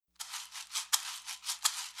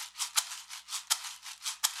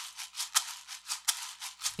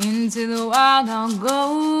Into the wild I'll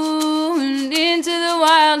go, and into the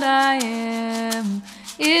wild I am.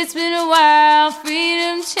 It's been a while,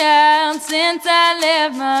 freedom child, since I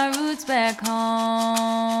left my roots back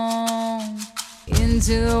home.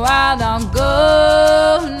 Into the wild I'll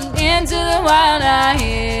go, and into the wild I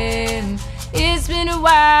am. It's been a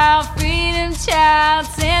while, freedom child,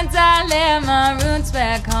 since I left my roots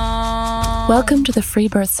back home. Welcome to the Free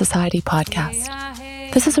Birth Society podcast.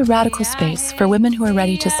 This is a radical space for women who are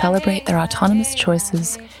ready to celebrate their autonomous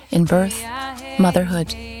choices in birth,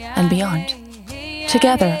 motherhood, and beyond.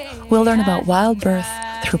 Together, we'll learn about wild birth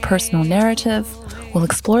through personal narrative, we'll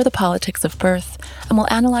explore the politics of birth, and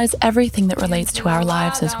we'll analyze everything that relates to our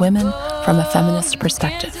lives as women from a feminist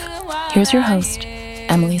perspective. Here's your host,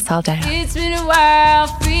 Emily Saldaya. It's been a while,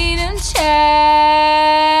 freedom child,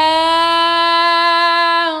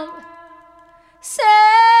 since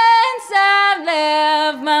I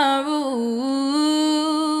left my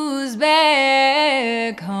roots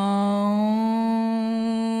back home.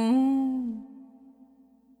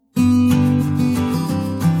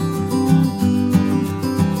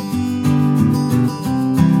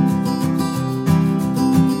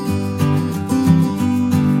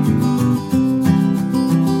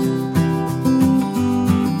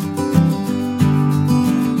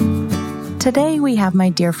 Today, we have my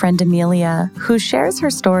dear friend Amelia, who shares her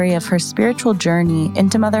story of her spiritual journey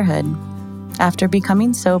into motherhood. After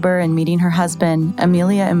becoming sober and meeting her husband,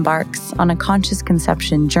 Amelia embarks on a conscious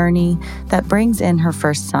conception journey that brings in her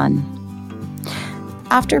first son.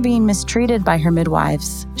 After being mistreated by her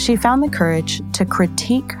midwives, she found the courage to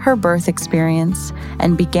critique her birth experience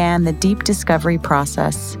and began the deep discovery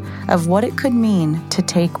process of what it could mean to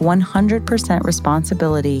take 100%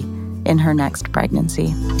 responsibility in her next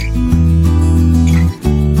pregnancy.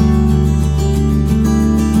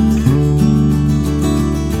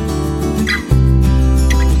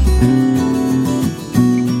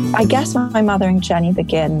 I guess my mothering journey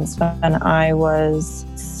begins when I was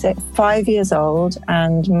 5 years old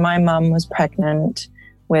and my mum was pregnant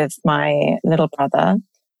with my little brother,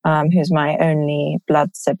 who's my only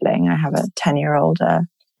blood sibling. I have a 10-year-old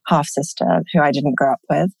half-sister who I didn't grow up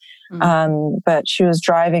with. But she was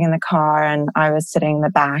driving in the car and I was sitting in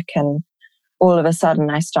the back, and all of a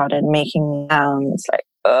sudden I started making sounds like,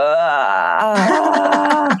 ah.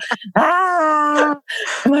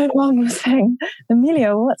 My mom was saying,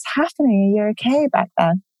 Amelia, what's happening? Are you okay back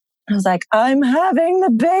there? I was like, I'm having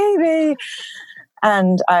the baby.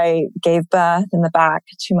 And I gave birth in the back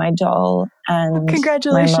to my doll. And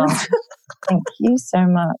congratulations. Thank you so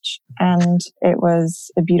much. And it was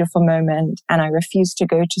a beautiful moment. And I refused to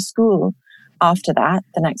go to school after that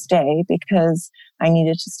the next day because I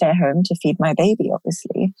needed to stay home to feed my baby,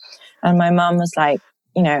 obviously. And my mom was like,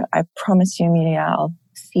 I promise you, Amelia, I'll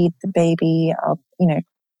feed the baby.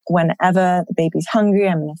 Whenever the baby's hungry,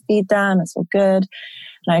 I'm going to feed them. It's all good.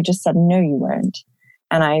 And I just said, no, you won't.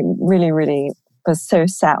 And I really, really was so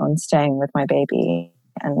set on staying with my baby.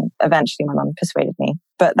 And eventually my mum persuaded me.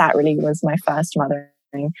 But that really was my first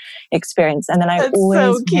mothering experience. And then I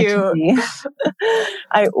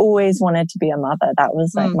always wanted to be a mother. That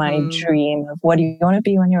was like my dream of, what do you want to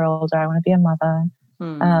be when you're older? I want to be a mother.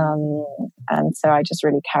 And so I just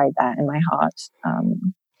really carried that in my heart,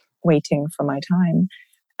 waiting for my time.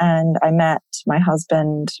 And I met my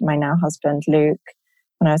husband, my now husband, Luke,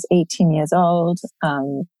 when I was 18 years old.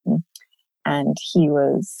 And he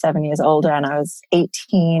was 7 years older, and I was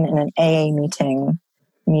 18 in an AA meeting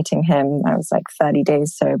him. I was like 30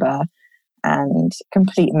 days sober and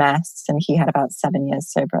complete mess. And he had about 7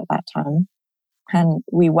 years sober at that time. And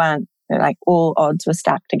we weren't, like, all odds were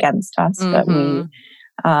stacked against us, but we,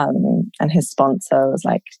 and his sponsor was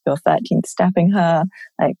like, you're 13th stepping her.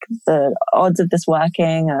 Like, the odds of this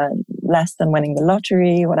working are less than winning the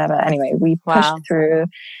lottery, whatever. Anyway, we pushed through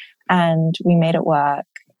and we made it work.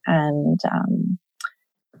 And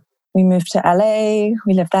we moved to LA.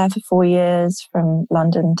 We lived there for 4 years, from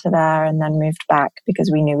London to there, and then moved back because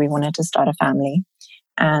we knew we wanted to start a family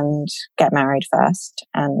and get married first.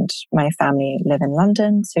 And my family live in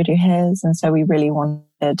London, so do his. And so we really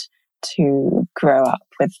wanted to grow up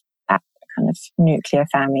with that kind of nuclear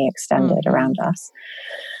family extended around us.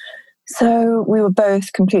 So we were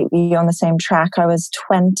both completely on the same track. I was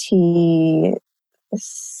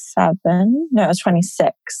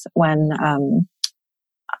 26 when,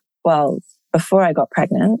 before I got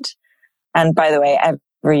pregnant. And by the way,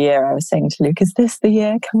 every year I was saying to Luke, is this the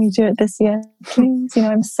year? Can we do it this year? Please,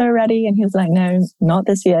 I'm so ready. And he was like, no, not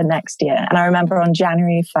this year, next year. And I remember on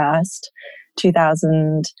January 1st,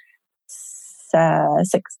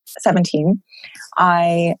 2017,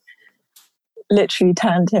 I literally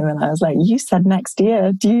turned to him and I was like, you said next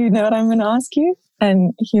year. Do you know what I'm going to ask you?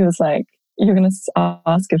 And he was like, you're going to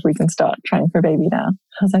ask if we can start trying for a baby now.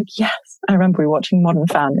 I was like, yes. I remember we were watching Modern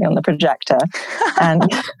Family on the projector. And,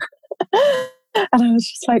 and I was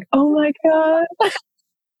just like, oh my God.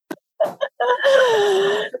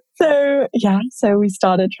 So we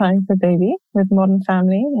started trying for a baby with Modern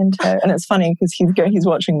Family in tow. And it's funny because he's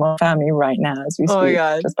watching Modern Family right now as we speak. Oh my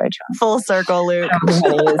God. Just by chance. Full circle, Luke.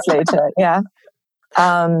 Many years later, yeah.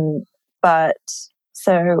 But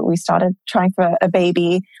so we started trying for a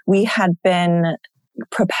baby. We had been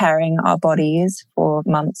preparing our bodies for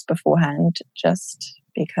months beforehand, just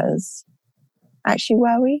because. Actually,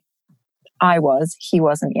 were we? I was. He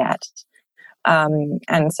wasn't yet.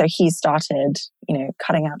 And so he started,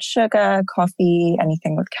 cutting out sugar, coffee,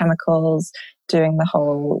 anything with chemicals, doing the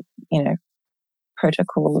whole,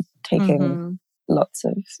 protocol, taking lots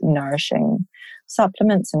of nourishing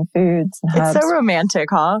supplements and foods and herbs. It's so romantic,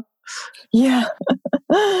 huh? Yeah,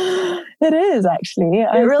 it is actually.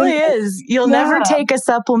 It really is. You'll never take a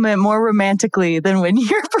supplement more romantically than when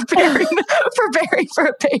you're preparing for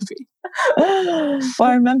a baby. Well,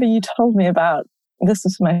 I remember you told me about, this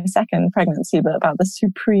was my second pregnancy, but about the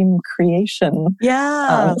Supreme Creation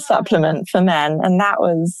supplement for men. And that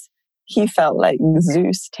was, he felt like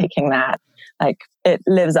Zeus taking that. Like, it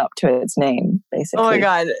lives up to its name, basically. Oh my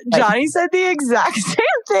God. Johnny said the exact same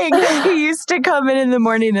thing. He used to come in the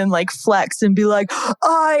morning and like flex and be like,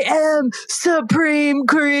 I am Supreme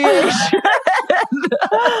Creation.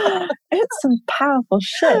 It's some powerful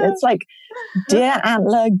shit. It's like deer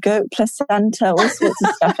antler, goat placenta, all sorts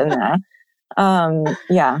of stuff in there.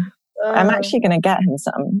 I'm actually going to get him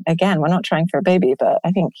some. Again, we're not trying for a baby, but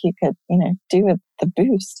I think he could, do with the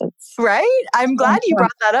boost. Right? I'm glad you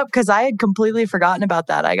brought that up because I had completely forgotten about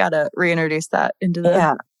that. I got to reintroduce that into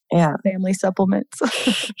the family supplements.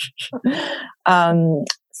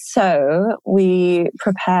 So we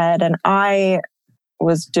prepared, and I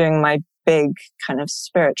was doing my big kind of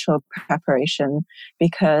spiritual preparation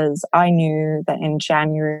because I knew that in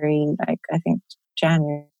January,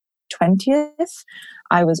 January 20th,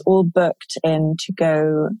 I was all booked in to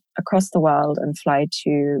go across the world and fly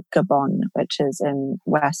to Gabon, which is in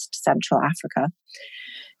West Central Africa,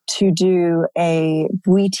 to do a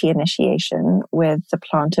Bwiti initiation with the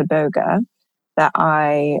plant iboga that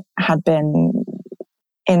I had been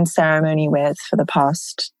in ceremony with for the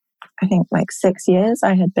past, 6 years.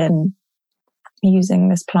 I had been using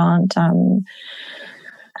this plant,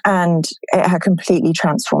 and it had completely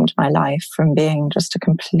transformed my life from being just a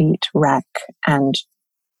complete wreck and,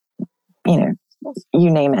 you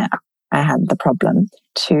name it, I had the problem,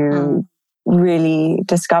 to really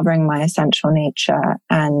discovering my essential nature.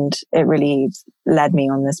 And it really led me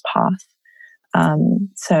on this path.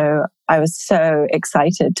 So I was so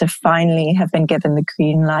excited to finally have been given the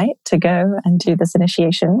green light to go and do this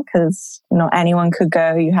initiation, because not anyone could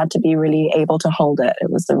go. You had to be really able to hold it.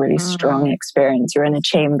 It was a really strong experience. You're in a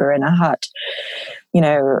chamber, in a hut, in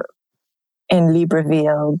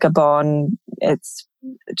Libreville, Gabon. It's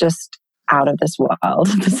just out of this world,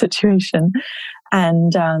 the situation.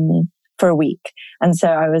 And for a week. And so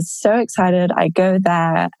I was so excited. I go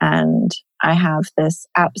there and I have this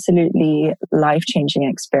absolutely life-changing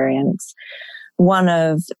experience. One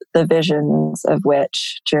of the visions of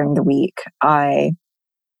which during the week, I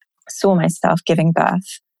saw myself giving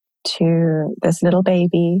birth to this little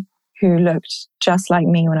baby who looked just like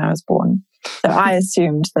me when I was born. So I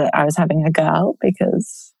assumed that I was having a girl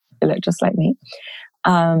because it looked just like me.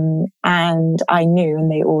 And I knew, and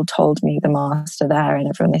they all told me, the master there and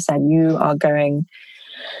everyone, they said, you are going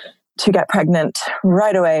to get pregnant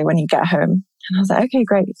right away when you get home. And I was like, okay,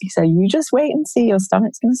 great. He said, you just wait and see, your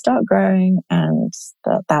stomach's going to start growing, and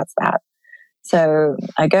that's that. So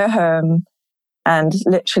I go home, and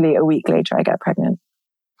literally a week later, I get pregnant.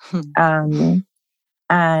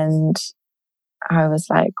 And I was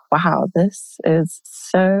like, wow, this is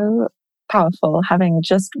so powerful, having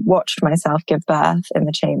just watched myself give birth in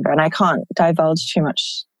the chamber. And I can't divulge too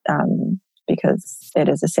much because it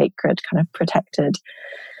is a sacred kind of protected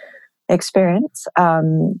experience.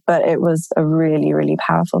 But it was a really, really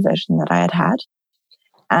powerful vision that I had had.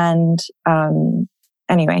 And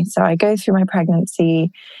anyway, so I go through my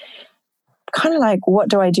pregnancy, kind of like, what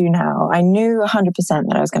do I do now? I knew 100%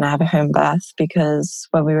 that I was going to have a home birth because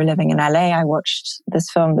when we were living in LA, I watched this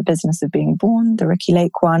film, The Business of Being Born, the Ricki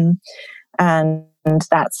Lake one. And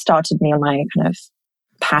that started me on my kind of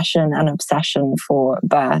passion and obsession for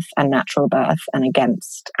birth and natural birth and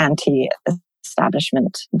against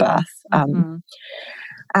anti-establishment birth.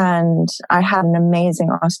 And I had an amazing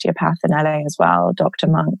osteopath in LA as well, Dr.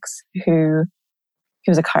 Monks, who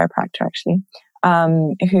he was a chiropractor actually,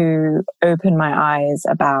 who opened my eyes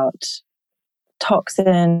about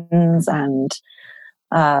toxins and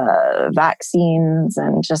vaccines,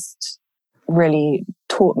 and just really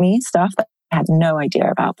taught me stuff that I had no idea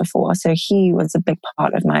about before. So he was a big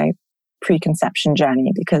part of my preconception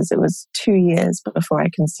journey, because it was 2 years before I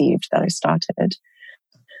conceived that I started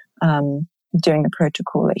doing the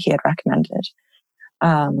protocol that he had recommended.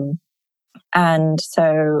 And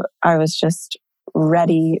so I was just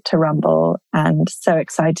ready to rumble and so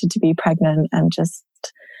excited to be pregnant, and just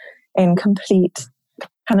in complete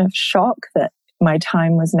kind of shock that my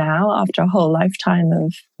time was now, after a whole lifetime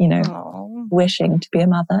of, wishing to be a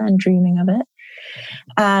mother and dreaming of it.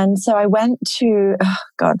 And so I went to,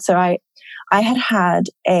 so I had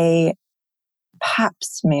a pap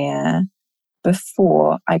smear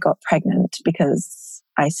before I got pregnant, because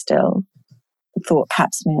I still thought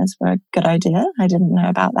pap smears were a good idea. I didn't know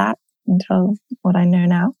about that until what I know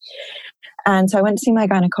now. And so I went to see my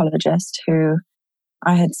gynecologist, who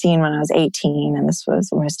I had seen when I was 18, and this was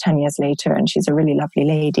almost 10 years later, and she's a really lovely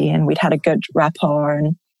lady, and we'd had a good rapport,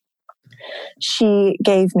 and she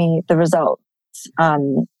gave me the results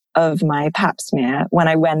of my pap smear when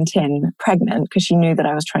I went in pregnant, because she knew that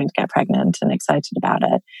I was trying to get pregnant and excited about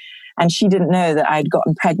it. And she didn't know that I'd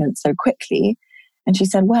gotten pregnant so quickly. And she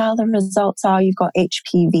said, well, the results are you've got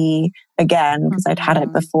HPV again, because I'd had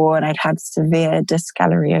it before, and I'd had severe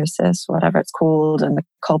dyscaloriosis, whatever it's called, and the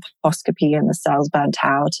colposcopy, and the cells burnt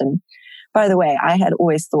out. And by the way, I had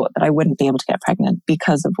always thought that I wouldn't be able to get pregnant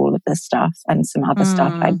because of all of this stuff and some other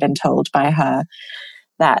stuff I'd been told by her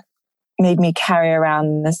that made me carry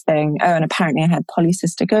around this thing. Oh, and apparently I had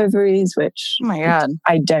polycystic ovaries, which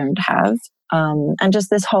I don't have. And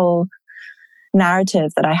just this whole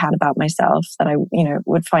narrative that I had about myself, that I,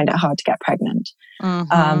 would find it hard to get pregnant.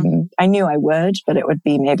 I knew I would, but it would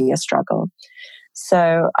be maybe a struggle.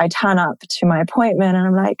 So I turn up to my appointment and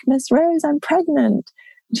I'm like, Miss Rose, I'm pregnant.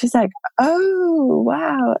 And she's like, oh,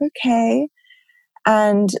 wow, okay.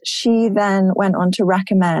 And she then went on to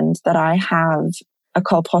recommend that I have a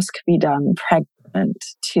colposcopy done pregnant,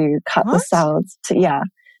 to cut the cells,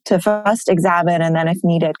 to first examine, and then if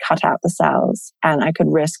needed, cut out the cells. And I could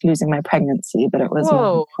risk losing my pregnancy, but it was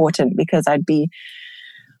more important because I'd be,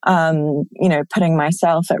 putting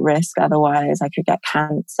myself at risk. Otherwise I could get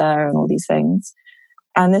cancer and all these things.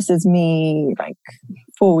 And this is me like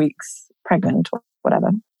 4 weeks pregnant or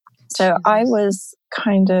whatever. So I was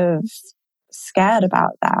kind of scared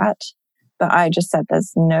about that, but I just said,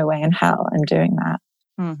 there's no way in hell I'm doing that.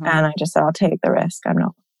 And I just said, I'll take the risk. I'm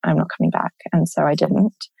not coming back. And so I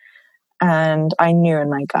didn't. And I knew in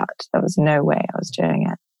my gut there was no way I was doing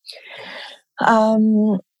it.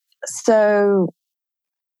 So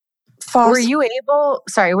were you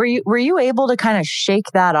able to kind of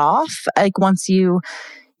shake that off? Like once you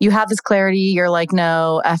have this clarity, you're like,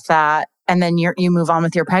 no, F that. And then you move on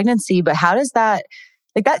with your pregnancy. But how does that,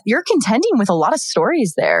 like that, you're contending with a lot of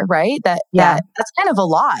stories there, right? That's kind of a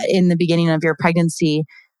lot in the beginning of your pregnancy.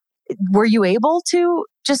 Were you able to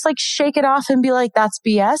just like shake it off and be like, that's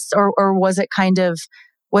BS? Or was it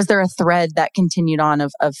was there a thread that continued on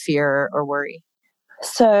of fear or worry?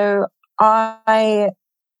 So I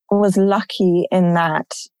was lucky in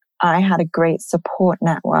that I had a great support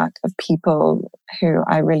network of people who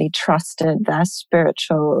I really trusted their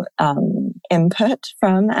spiritual input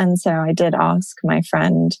from. And so I did ask my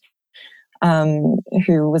friend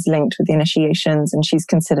who was linked with the initiations, and she's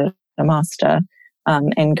considered a master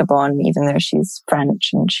in Gabon, even though she's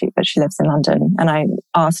French, but she lives in London. And I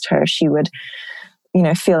asked her if she would,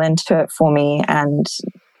 feel into it for me, and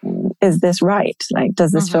is this right? Like,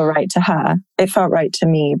 does this feel right to her? It felt right to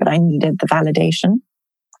me, but I needed the validation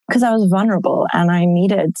because I was vulnerable, and I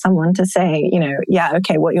needed someone to say, yeah,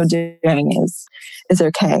 okay, what you're doing is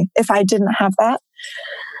okay. If I didn't have that,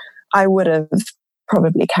 I would have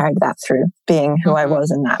probably carried that through, being who I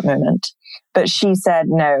was in that moment. But she said,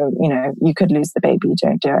 no, you could lose the baby,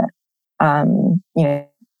 don't do it.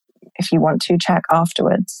 If you want to, check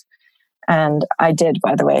afterwards. And I did,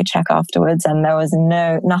 by the way, check afterwards, and there was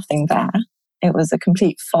nothing there. It was a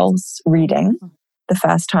complete false reading the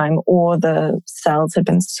first time, or the cells had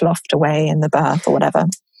been sloughed away in the birth or whatever.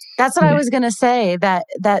 That's what I was going to say,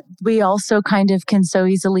 that we also kind of can so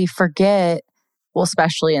easily forget, well,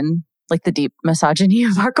 especially in like the deep misogyny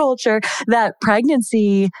of our culture, that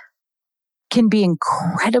pregnancy can be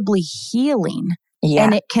incredibly healing. Yeah.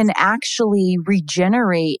 And it can actually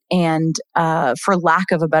regenerate and, for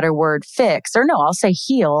lack of a better word, fix, or no, I'll say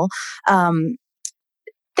heal,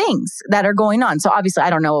 things that are going on. So obviously I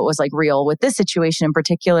don't know what was like real with this situation in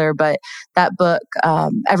particular, but that book,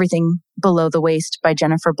 Everything Below the Waist by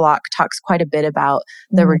Jennifer Block talks quite a bit about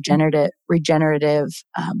the regenerative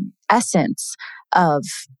essence of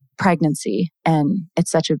pregnancy. And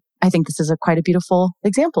it's I think this is quite a beautiful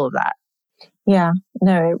example of that. Yeah,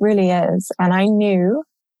 no, it really is. And I 100%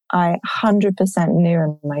 knew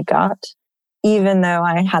in my gut, even though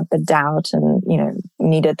I had the doubt and,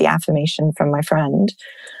 needed the affirmation from my friend.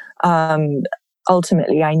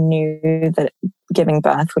 Ultimately, I knew that giving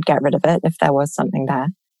birth would get rid of it if there was something there.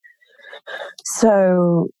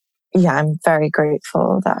 So, yeah, I'm very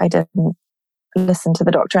grateful that I didn't listen to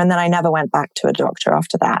the doctor. And then I never went back to a doctor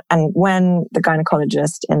after that. And when the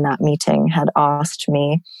gynecologist in that meeting had asked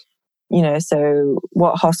me, so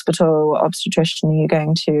what hospital, what obstetrician are you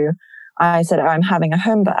going to? I said, I'm having a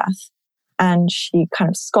home birth. And she kind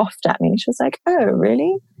of scoffed at me. She was like, oh,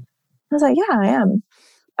 really? I was like, yeah, I am.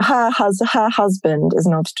 Her husband is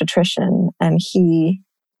an obstetrician, and he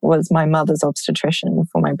was my mother's obstetrician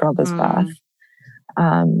for my brother's birth.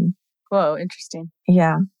 Whoa, interesting.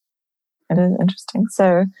 Yeah, it is interesting.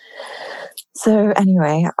 So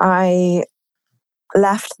anyway, I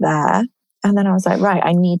left there, and then I was like, right,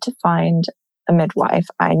 I need to find a midwife.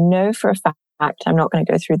 I know for a fact I'm not going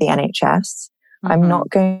to go through the NHS. I'm not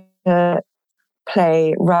going to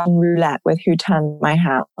play Russian roulette with who turned my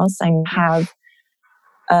house. I have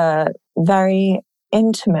a very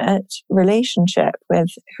intimate relationship with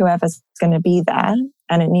whoever's going to be there,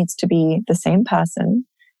 and it needs to be the same person.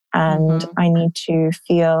 And I need to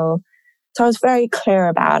feel, so I was very clear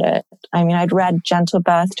about it. I mean, I'd read Gentle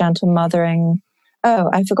Birth, Gentle Mothering. Oh,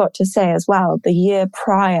 I forgot to say as well, the year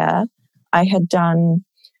prior, I had done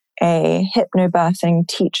a hypnobirthing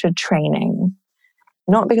teacher training.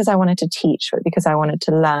 Not because I wanted to teach, but because I wanted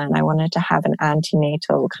to learn. I wanted to have an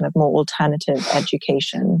antenatal kind of more alternative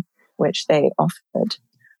education, which they offered,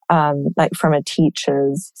 like from a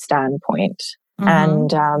teacher's standpoint.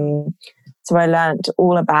 And so I learned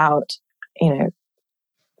all about,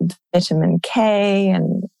 vitamin K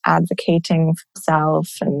and advocating for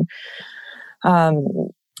self and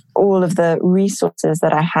all of the resources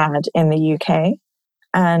that I had in the UK.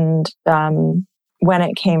 And when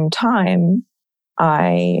it came time,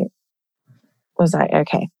 I was like,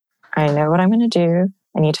 okay, I know what I'm going to do.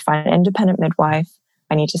 I need to find an independent midwife.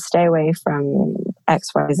 I need to stay away from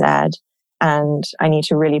XYZ, and I need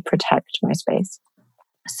to really protect my space.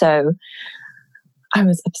 So I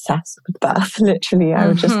was obsessed with birth. Literally, I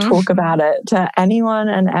would just talk about it to anyone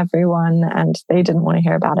and everyone, and they didn't want to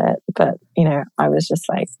hear about it. But, I was just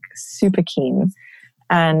like super keen.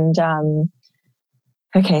 And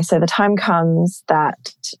okay, so the time comes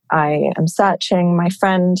that I am searching. My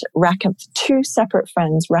friend, two separate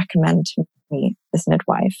friends recommend to me this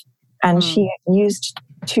midwife. And she used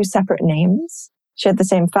two separate names. She had the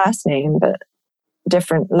same first name, but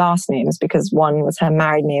different last names, because one was her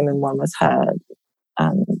married name and one was her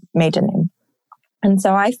maiden name. And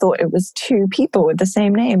so I thought it was two people with the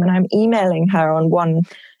same name. And I'm emailing her on one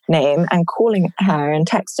name and calling her and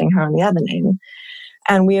texting her on the other name.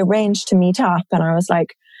 And we arranged to meet up, and I was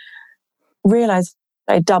like, realized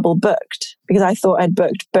I double booked because I thought I'd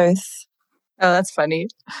booked both. Oh, that's funny.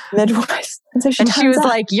 Midwives. And so she was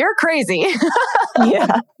like, you're crazy.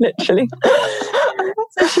 Yeah, literally.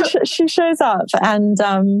 So she shows up,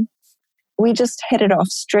 and we just hit it off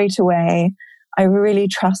straight away. I really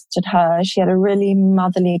trusted her. She had a really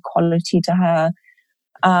motherly quality to her.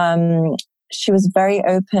 She was very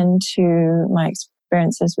open to my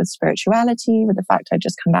experiences with spirituality, with the fact I'd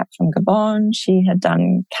just come back from Gabon. She had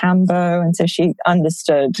done Cambo, and so she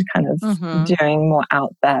understood kind of doing more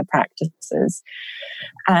out there practices.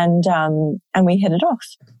 And we hit it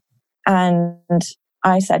off. And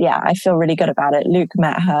I said, yeah, I feel really good about it. Luke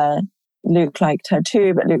met her. Luke liked her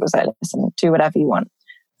too, but Luke was like, listen, do whatever you want.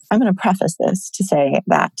 I'm going to preface this to say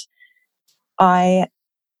that I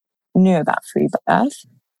knew about free birth.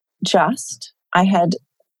 I had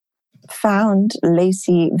found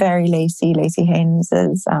Lacey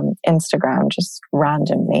Haynes's Instagram just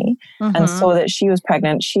randomly and saw that she was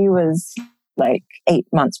pregnant. She was like 8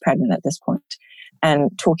 months pregnant at this point,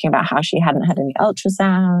 and talking about how she hadn't had any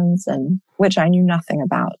ultrasounds, and which I knew nothing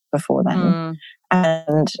about before then.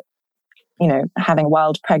 And, having a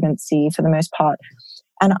wild pregnancy for the most part.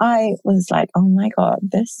 And I was like, oh my God,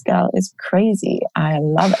 this girl is crazy. I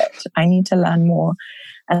love it. I need to learn more.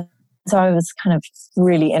 And so I was kind of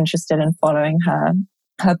really interested in following her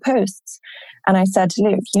posts. And I said to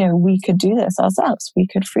Luke, we could do this ourselves. We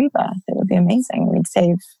could free birth. It would be amazing. We'd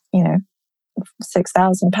save,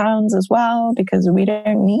 £6,000 as well, because we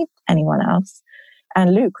don't need anyone else.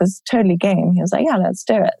 And Luke was totally game. He was like, yeah, let's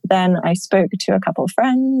do it. Then I spoke to a couple of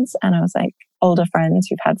friends, and I was like, older friends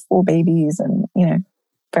who've had 4 babies and,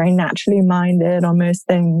 very naturally minded on most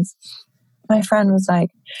things. My friend was like,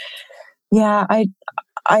 yeah,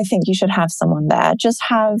 I think you should have someone there. Just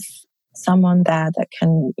have someone there that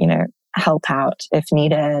can, help out if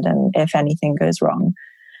needed and if anything goes wrong.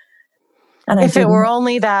 And if it were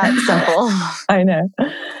only that simple. I know.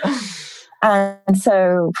 And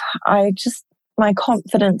so my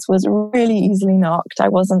confidence was really easily knocked. I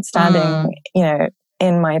wasn't standing,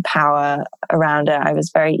 in my power around it. I was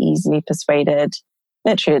very easily persuaded.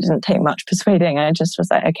 Literally, it didn't take much persuading. I just was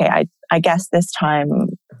like, okay, I guess this time,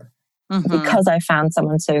 because I found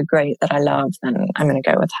someone so great that I love, then I'm going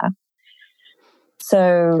to go with her.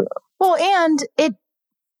 So, well, and it,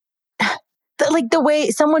 like the way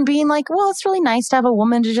someone being like, well, it's really nice to have a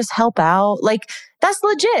woman to just help out. Like, that's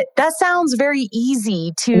legit. That sounds very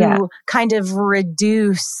easy to kind of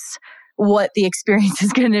reduce what the experience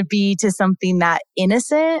is going to be to something that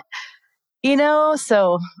innocent,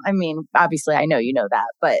 So, I mean, obviously I know you know that,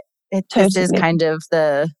 but this is kind of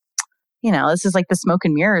the, this is like the smoke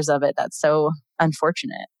and mirrors of it. That's so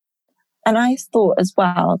unfortunate. And I thought as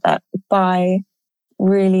well that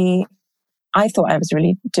I thought I was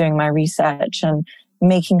really doing my research and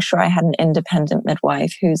making sure I had an independent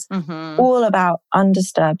midwife who's all about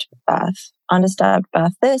undisturbed birth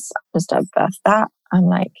this, undisturbed birth that. I'm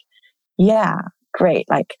like, yeah, great.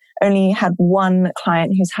 Like, only had one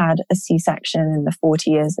client who's had a C-section in the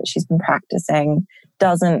 40 years that she's been practicing,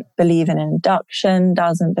 doesn't believe in induction,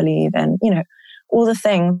 doesn't believe in, all the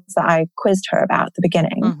things that I quizzed her about at the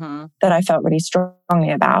beginning that I felt really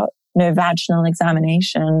strongly about. No vaginal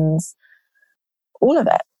examinations, all of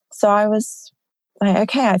it. So I was like,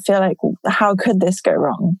 okay, I feel like, how could this go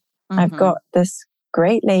wrong? I've got this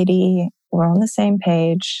great lady. We're on the same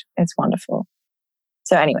page. It's wonderful.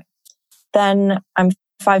 So anyway, then I'm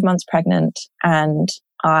 5 months pregnant and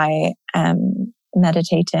I am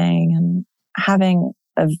meditating and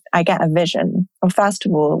I get a vision. Well, first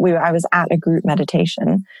of all, I was at a group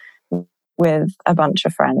meditation with a bunch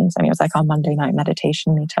of friends. I mean, it was like our Monday night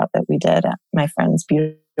meditation meetup that we did at my friend's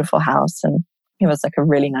beautiful house. And it was like a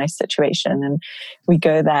really nice situation. And we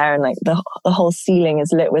go there and like the whole ceiling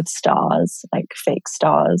is lit with stars, like fake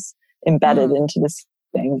stars embedded into the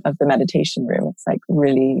ceiling of the meditation room. It's like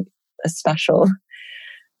really a special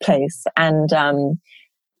place. And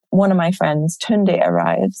one of my friends, Tunde,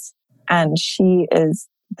 arrives, and she is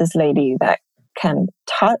this lady that can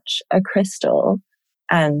touch a crystal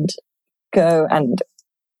and go and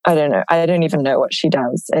I don't know. I don't even know what she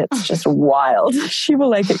does. It's just wild. She will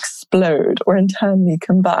like explode or internally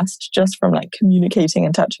combust just from like communicating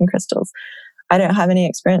and touching crystals. I don't have any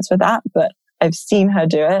experience with that, but I've seen her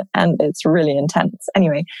do it and it's really intense.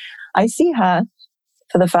 Anyway, I see her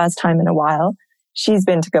for the first time in a while. She's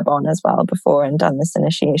been to Gabon as well before and done this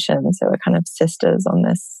initiation. So we're kind of sisters on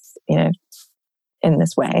this, in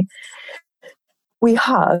this way. We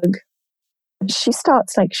hug. She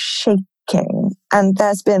starts like shaking. And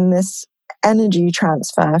there's been this energy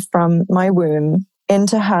transfer from my womb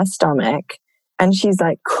into her stomach. And she's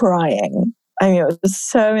like crying. I mean, it was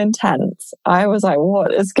so intense. I was like,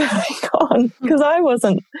 what is going on? Because I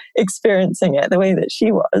wasn't experiencing it the way that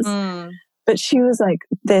she was. But she was like,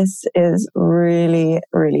 this is really,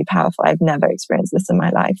 really powerful. I've never experienced this in my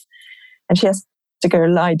life. And she has to go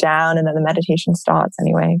lie down and then the meditation starts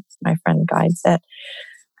anyway. My friend guides it.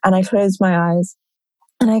 And I close my eyes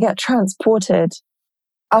and I get transported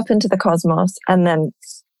up into the cosmos and then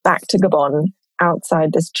back to Gabon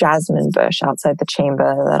outside this jasmine bush outside the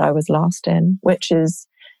chamber that I was last in, which is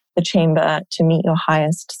the chamber to meet your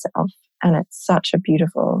highest self. And it's such a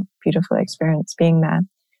beautiful, beautiful experience being there.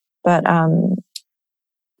 But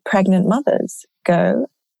pregnant mothers go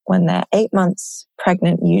when they're 8 months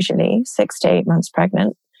pregnant, usually 6 to 8 months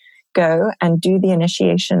pregnant, go and do the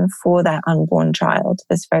initiation for their unborn child,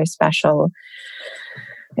 this very special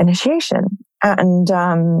initiation. And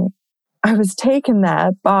I was taken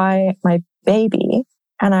there by my baby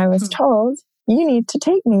and I was told, you need to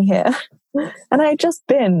take me here. And I had just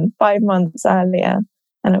been 5 months earlier.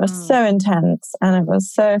 And it was so intense and it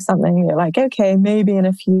was so something you're like, okay, maybe in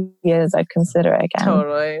a few years I'd consider it again.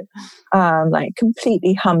 Totally. Like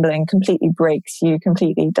completely humbling, completely breaks you,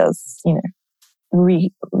 completely does,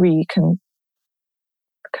 reconfigures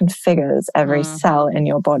every cell in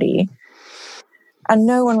your body. And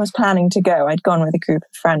no one was planning to go. I'd gone with a group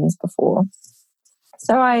of friends before.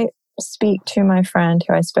 So I speak to my friend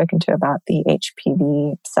who I've spoken to about the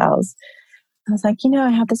HPV cells. I was like,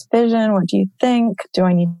 I have this vision. What do you think? Do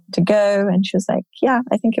I need to go? And she was like, yeah,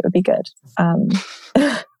 I think it would be good.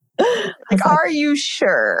 Like, are you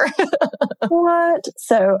sure? What?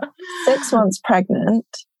 So 6 months pregnant.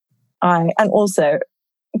 And also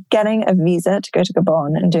getting a visa to go to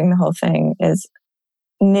Gabon and doing the whole thing is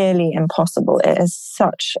nearly impossible. It is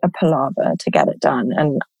such a palaver to get it done.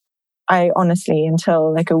 And I honestly,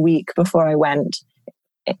 until like a week before I went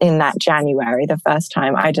in that January, the first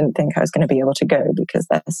time, I didn't think I was going to be able to go because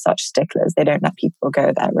they're such sticklers. They don't let people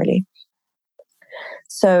go there really.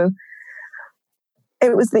 So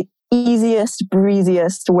it was the easiest,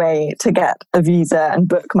 breeziest way to get a visa and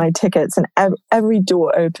book my tickets, and every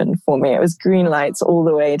door opened for me. It was green lights all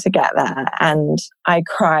the way to get there, and I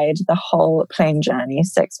cried the whole plane journey,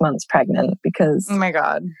 6 months pregnant, because oh my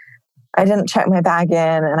God, I didn't check my bag in,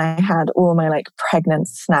 and I had all my like pregnant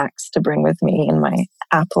snacks to bring with me in my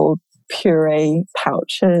apple puree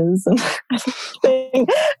pouches and everything.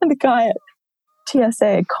 And the guy at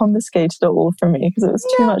TSA confiscated it all from me because it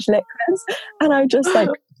was too much liquids, and I just like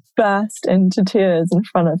burst into tears in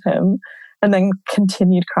front of him, and then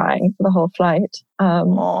continued crying for the whole flight.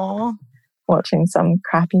 Watching some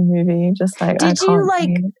crappy movie, just like. Did you like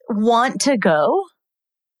want to go?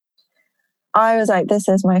 I was like, this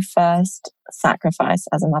is my first sacrifice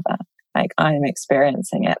as a mother. Like, I'm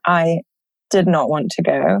experiencing it. I did not want to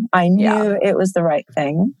go. I knew it was the right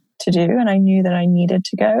thing to do, and I knew that I needed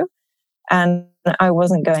to go. And I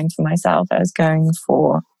wasn't going for myself. I was going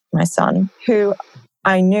for my son, who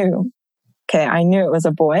I knew it was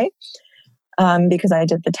a boy, because I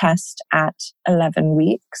did the test at 11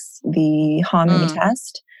 weeks, the harmony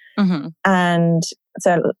test. Mm-hmm. And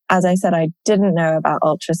so, as I said, I didn't know about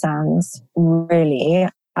ultrasounds really.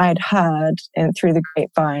 I'd heard through the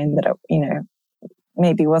grapevine that it,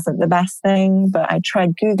 maybe wasn't the best thing, but I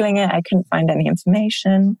tried Googling it. I couldn't find any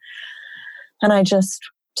information. And I just,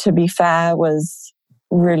 to be fair, was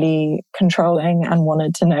really controlling and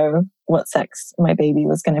wanted to know what sex my baby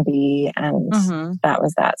was going to be. And that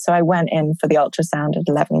was that. So I went in for the ultrasound at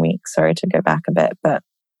 11 weeks. Sorry to go back a bit, but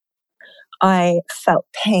I felt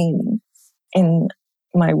pain in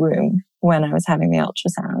my womb when I was having the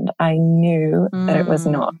ultrasound. I knew that it was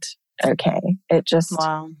not okay. It just,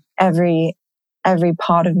 every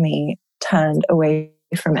part of me turned away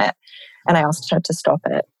from it. And I asked her to stop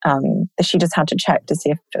it. She just had to check to see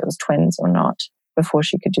if it was twins or not before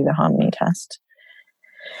she could do the harmony test.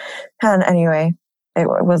 And anyway, it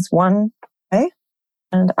was one boy,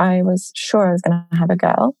 and I was sure I was going to have a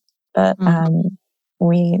girl, but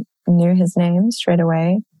we knew his name straight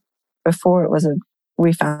away. Before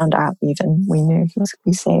we found out even, we knew he was going to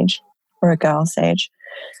be Sage, or a girl, Sage.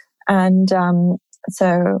 And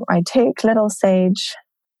so I take little Sage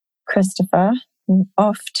Christopher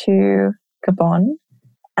off to Gabon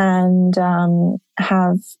and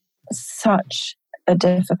have such a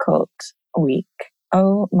difficult week.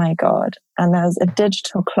 Oh my God. And there's a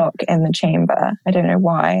digital clock in the chamber. I don't know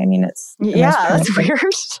why. I mean, it's... that's weird.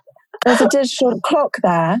 There's a digital clock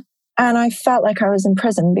there. And I felt like I was in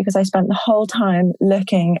prison because I spent the whole time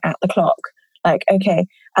looking at the clock. Like, okay,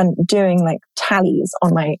 and doing like tallies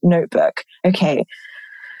on my notebook. Okay,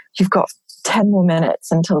 you've got 10 more minutes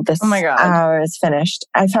until this hour is finished.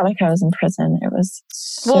 I felt like I was in prison. It was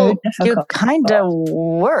so difficult. You kind of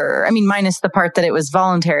were. I mean, minus the part that it was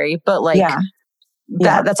voluntary, but like...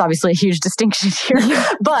 That's obviously a huge distinction here.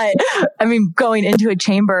 But I mean, going into a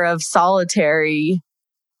chamber of solitary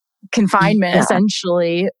confinement,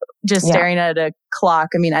 essentially, just staring at a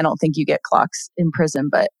clock. I mean, I don't think you get clocks in prison,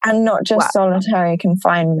 but... And not just solitary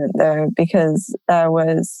confinement, though, because there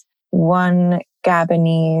was one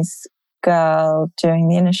Gabonese girl doing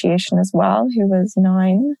the initiation as well, who was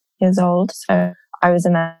 9 years old. So I was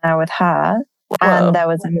in there with her. And there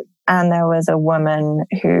was a woman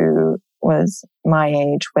who was my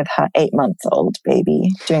age with her 8-month-old baby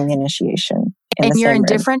doing the initiation. And you're in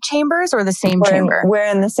different chambers or the same chamber? We're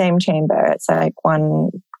in the same chamber. It's like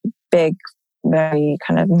one big, very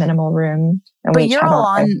kind of minimal room. And but you're all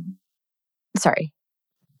on... Sorry.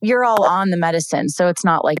 You're all on the medicine, so it's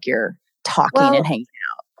not like you're talking and hanging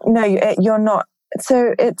out. No, you're not.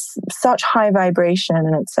 So it's such high vibration,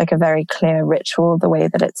 and it's like a very clear ritual, the way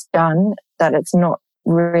that it's done, that it's not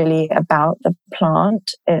really about the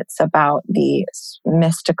plant. It's about the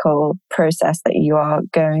mystical process that you are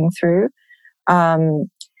going through. And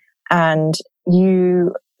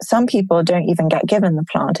some people don't even get given the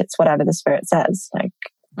plant. It's whatever the spirit says. Like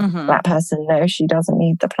that person, no, she doesn't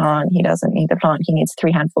need the plant. He doesn't need the plant. He needs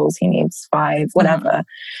 3 handfuls. He needs 5, whatever.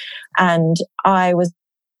 And I was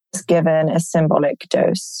given a symbolic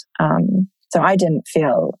dose. So I didn't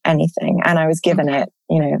feel anything, and I was given it,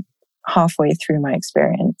 halfway through my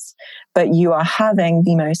experience. But you are having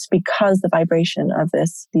the most, because the vibration of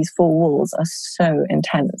these 4 walls are so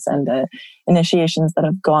intense, and the initiations that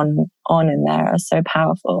have gone on in there are so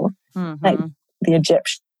powerful. Like the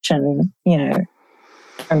Egyptian,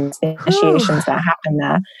 the initiations that happen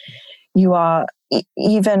there, you are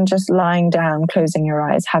even just lying down, closing your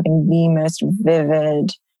eyes, having the most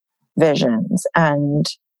vivid visions and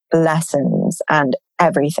lessons and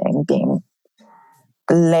everything being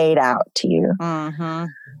laid out to you. Mm-hmm.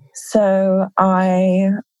 So I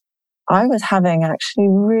was having actually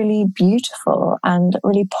really beautiful and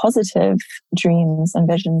really positive dreams and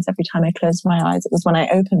visions every time I closed my eyes. It was when I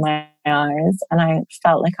opened my eyes and I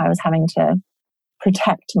felt like I was having to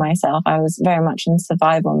protect myself. I was very much in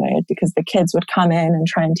survival mode because the kids would come in and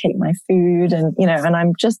try and take my food, and and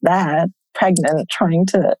I'm just there pregnant trying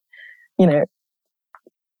to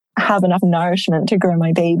have enough nourishment to grow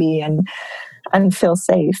my baby and feel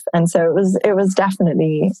safe. And so it was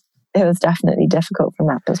definitely difficult from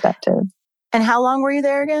that perspective. And how long were you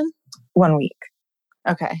there again? 1 week.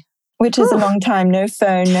 Okay. Which is a long time. No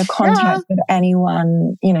phone, no contact with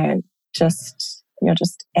anyone, you're just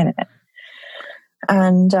in it.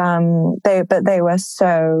 And they were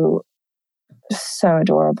so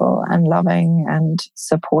adorable and loving and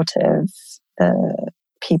supportive, the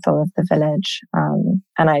people of the village.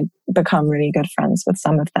 And I'd become really good friends with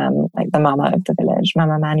some of them, like the mama of the village,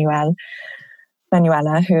 Mama Manuela,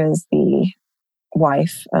 who is the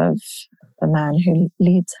wife of the man who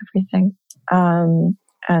leads everything. And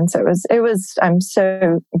so it was, I'm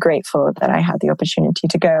so grateful that I had the opportunity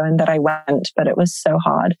to go and that I went, but it was so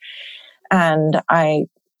hard. And I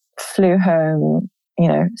flew home,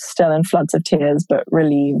 still in floods of tears, but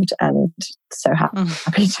relieved and so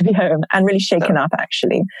happy to be home and really shaken up,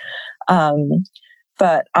 actually.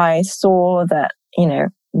 But I saw that,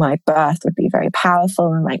 my birth would be very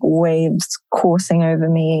powerful and like waves coursing over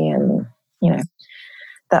me, and,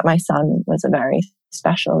 that my son was a very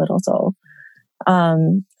special little soul.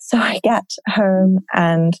 So I get home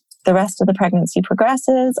and the rest of the pregnancy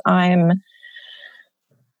progresses.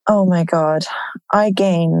 Oh my God, I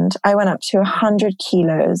went up to 100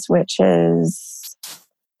 kilos, which is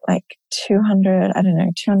like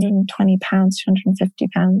 220 pounds, 250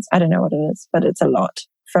 pounds. I don't know what it is, but it's a lot,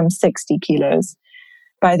 from 60 kilos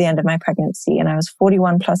by the end of my pregnancy. And I was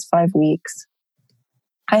 41 plus 5 weeks.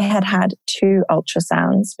 I had 2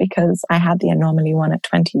 ultrasounds because I had the anomaly one at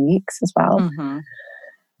 20 weeks as well. Mm-hmm.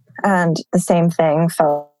 And the same thing,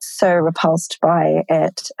 felt so repulsed by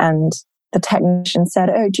it. And the technician said,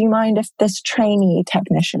 "Oh, do you mind if this trainee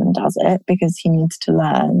technician does it? Because he needs to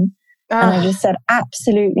learn." And I just said,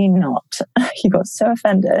 "Absolutely not." He got so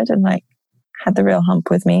offended and had the real hump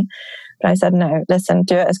with me. But I said, "No, listen,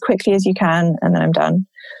 do it as quickly as you can and then I'm done."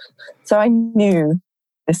 So I knew,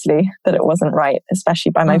 obviously, that it wasn't right,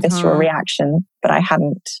 especially by my visceral reaction. But I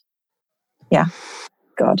hadn't,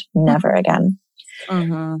 God, never again.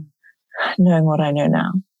 Knowing what I know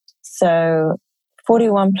now. So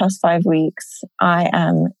 41 plus 5 weeks, I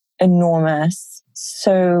am enormous,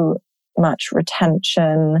 so much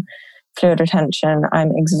retention, fluid retention.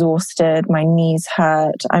 I'm exhausted. My knees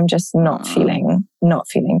hurt. I'm just not feeling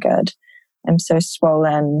good. I'm so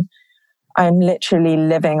swollen. I'm literally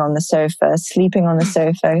living on the sofa, sleeping on the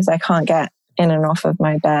sofa because I can't get in and off of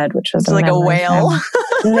my bed, which was like a whale.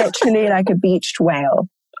 Literally like a beached whale.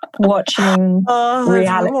 Watching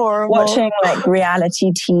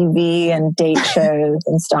reality TV and date shows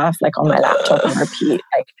and stuff on my laptop on repeat,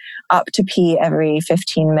 up to pee every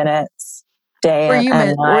 15 minutes, day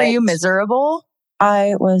and night. Were you miserable?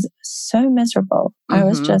 I was so miserable. I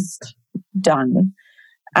was just done.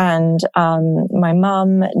 And my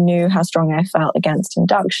mum knew how strong I felt against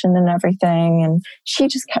induction and everything, and she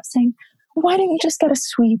just kept saying, "Why don't you just get a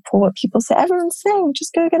sweep?" Or what people say, everyone's saying,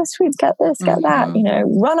 "Just go get a sweep, get this, get that,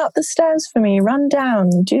 run up the stairs for me, run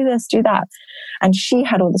down, do this, do that." And she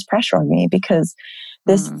had all this pressure on me because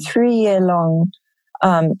this 3-year-long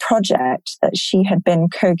project that she had been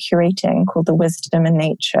co-curating called the Wisdom in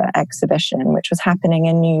Nature exhibition, which was happening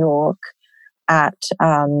in New York at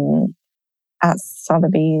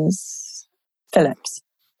Sotheby's Phillips.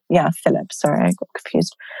 Yeah, Phillips. Sorry, I got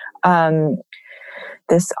confused.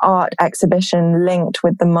 This art exhibition linked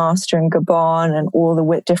with the master in Gabon and all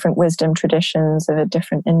the different wisdom traditions of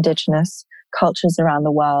different indigenous cultures around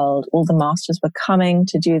the world. All the masters were coming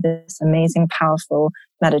to do this amazing, powerful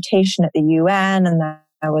meditation at the UN. And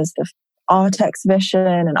there was the art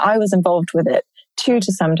exhibition, and I was involved with it too,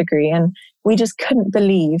 to some degree. And we just couldn't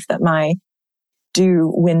believe that my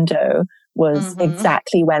due window was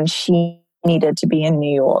exactly when she needed to be in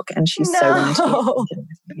New York, and she's so wanted to be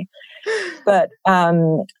with me. But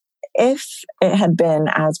if it had been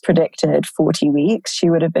as predicted 40 weeks, she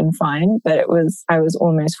would have been fine. But I was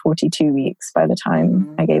almost 42 weeks by the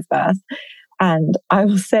time I gave birth. And I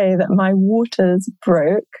will say that my waters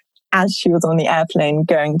broke as she was on the airplane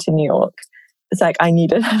going to New York. it's like I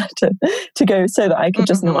needed her to go so that I could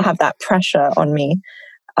just not have that pressure on me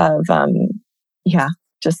of,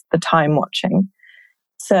 just the time watching.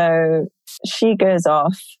 So she goes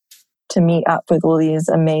off to meet up with all these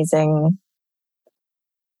amazing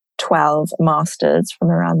 12 masters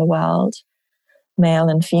from around the world, male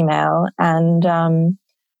and female. And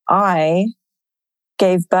I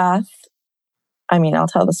gave birth. I mean, I'll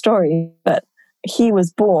tell the story, but he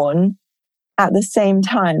was born at the same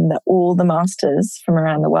time that all the masters from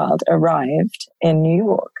around the world arrived in New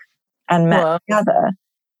York and met together.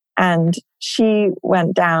 And she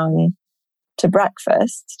went down to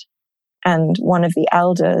breakfast, and one of the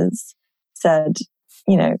elders said,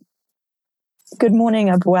 good morning,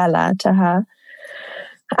 abuela, to her.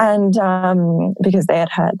 And because they had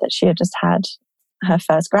heard that she had just had her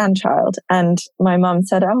first grandchild. And my mom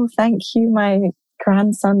said, oh, thank you. My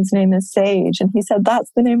grandson's name is Sage. And he said,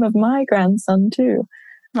 that's the name of my grandson too.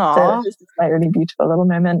 Aww. So it was just a really beautiful little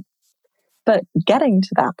moment. But getting to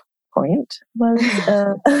that point was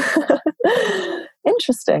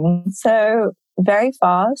interesting. So very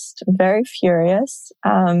fast, very furious.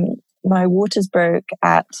 My waters broke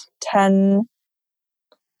at 10:45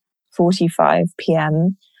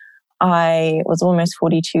 p.m. I was almost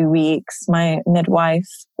 42 weeks. My midwife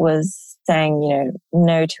was saying,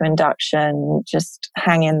 no to induction, just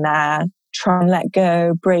hang in there, try and let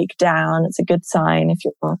go, break down. It's a good sign if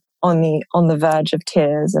you're on the verge of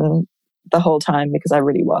tears, and the whole time, because I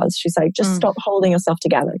really was. She's like, just stop holding yourself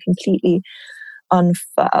together, completely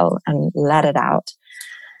unfurl and let it out.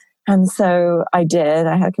 And so I did.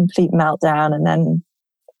 I had a complete meltdown and then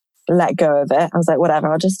let go of it. I was like,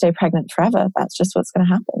 whatever, I'll just stay pregnant forever. That's just what's going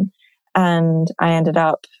to happen. And I ended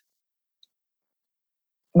up,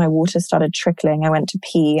 my water started trickling. I went to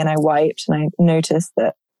pee and I wiped, and I noticed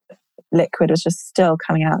that liquid was just still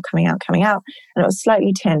coming out. And it was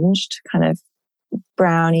slightly tinged, kind of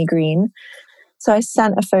browny green. So I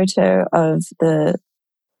sent a photo of the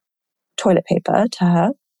toilet paper to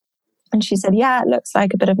her. And she said, yeah, it looks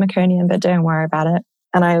like a bit of meconium, but don't worry about it.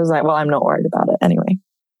 And I was like, well, I'm not worried about it anyway.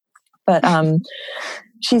 But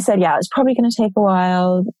she said, yeah, it's probably going to take a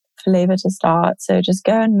while for labor to start. So just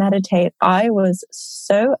go and meditate. I was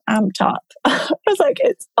so amped up. I was like,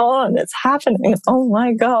 it's on, it's happening. Oh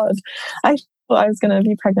my God. I thought I was going to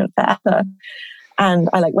be pregnant forever. And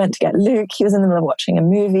I went to get Luke. He was in the middle of watching a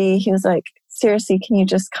movie. He was like, seriously, can you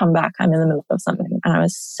just come back? I'm in the middle of something. And I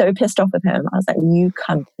was so pissed off with him. I was like, you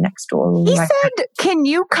come next door. He said, can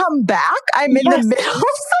you come back? I'm in the middle of something.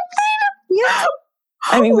 Yeah.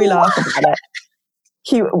 I mean, we laughed about it.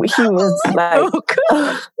 He was like,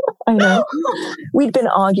 I know. We'd been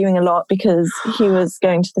arguing a lot because he was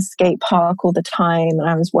going to the skate park all the time, and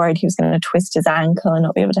I was worried he was going to twist his ankle and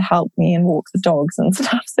not be able to help me and walk the dogs and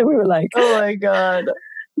stuff. So we were like, oh my God, a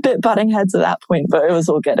bit butting heads at that point, but it was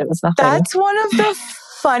all good. It was nothing. That's one of the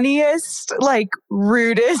funniest,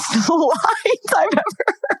 rudest lines I've ever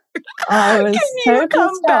heard. I was Can you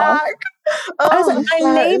come back? I was like,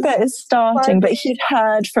 my labor is starting, but he'd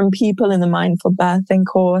heard from people in the mindful birthing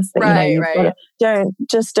course that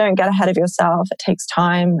don't get ahead of yourself. It takes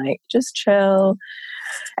time. Just chill.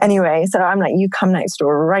 Anyway, so I'm like, you come next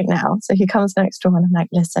door right now. So he comes next door, and I'm like,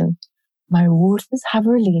 listen, my waters have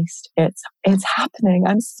released. It's happening.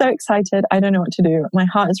 I'm so excited. I don't know what to do. My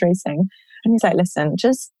heart is racing. And he's like, listen,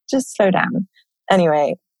 just slow down.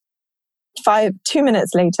 Anyway, 2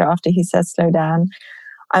 minutes later, after he says slow down,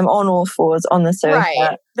 I'm on all fours on the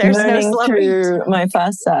sofa, moaning through my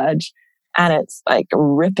first surge, and it's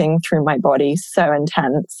ripping through my body, so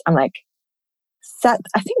intense. I'm like, I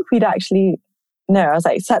think I was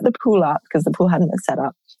like, set the pool up, because the pool hadn't been set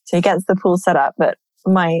up. So he gets the pool set up, but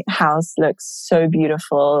my house looks so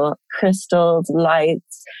beautiful. Crystals,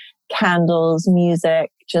 lights, candles, music.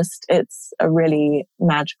 It's a really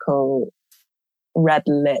magical, red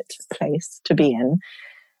lit place to be in.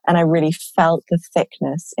 And I really felt the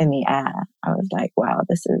thickness in the air. I was like, wow,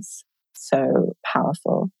 this is so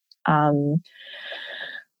powerful. And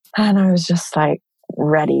I was just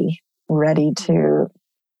ready to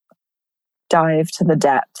dive to the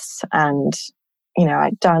depths. And,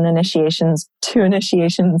 I'd done 2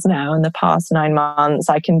 initiations now in the past 9 months.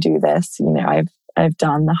 I can do this. I've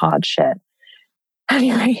done the hard shit.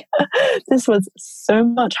 Anyway, this was so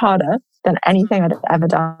much harder than anything I'd ever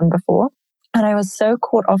done before. And I was so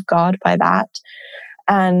caught off guard by that.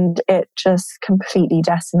 And it just completely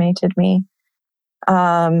decimated me.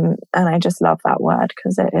 And I just love that word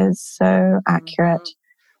because it is so accurate.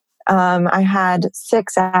 I had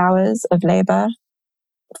 6 hours of labor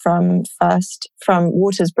from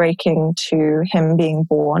waters breaking to him being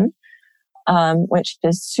born, which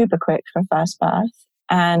is super quick for first birth.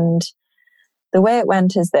 And the way it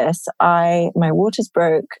went is this. My waters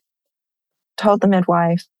broke, told the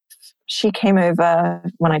midwife. She came over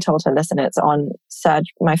when I told her, listen, it's on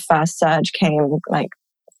surge. My first surge came like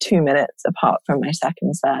 2 minutes apart from my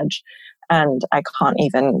second surge. And I can't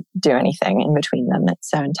even do anything in between them. It's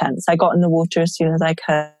so intense. I got in the water as soon as I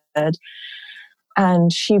could.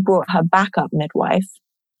 And she brought her backup midwife,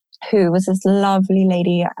 who was this lovely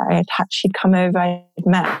lady. She'd come over, I'd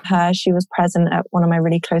met her. She was present at one of my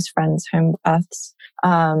really close friends' home births.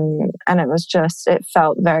 And it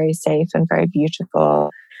felt very safe and very beautiful.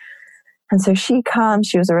 And so she comes,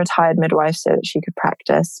 she was a retired midwife so that she could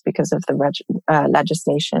practice because of the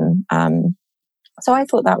legislation. So I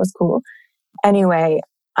thought that was cool. Anyway,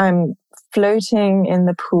 I'm floating in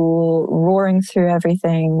the pool, roaring through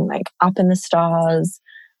everything, like up in the stars,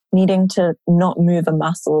 needing to not move a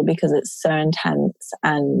muscle because it's so intense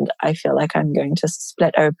and I feel like I'm going to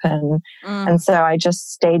split open. And so I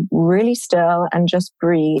just stayed really still and just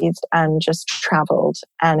breathed and just traveled.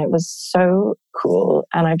 And it was so cool.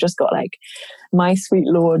 And I've just got like My Sweet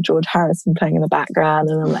Lord, George Harrison playing in the background.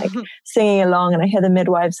 And I'm like singing along and I hear the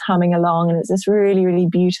midwives humming along. And it's this really, really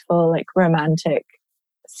beautiful, like romantic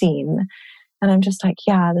scene. And I'm just like,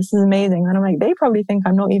 yeah, this is amazing. And I'm like, they probably think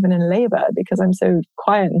I'm not even in labor because I'm so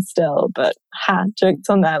quiet and still. But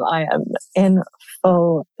jokes on them. I am in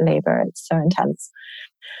full labor. It's so intense.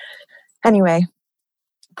 Anyway,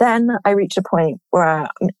 then I reached a point where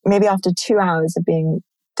maybe after 2 hours of being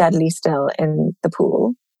deadly still in the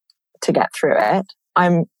pool to get through it,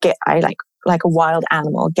 I like a wild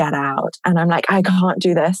animal get out. And I'm like, I can't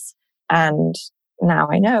do this. And now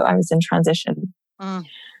I know I was in transition.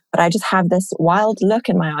 But I just have this wild look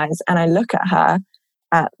in my eyes and I look at her,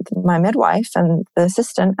 at my midwife and the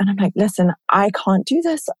assistant, and I'm like, listen, I can't do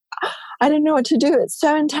this. I don't know what to do. It's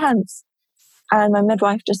so intense. And my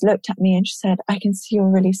midwife just looked at me and she said, I can see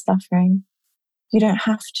you're really suffering. You don't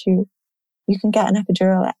have to. You can get an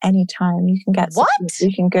epidural at any time. You can get what?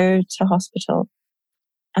 You can go to hospital.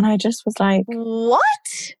 And I just was like, what?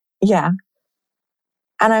 Yeah.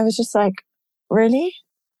 And I was just like, really?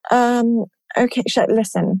 Okay,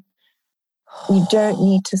 listen, you don't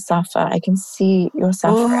need to suffer. I can see you're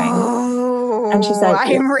suffering. Oh, and she's like,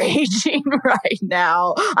 I'm raging right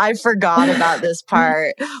now. I forgot about this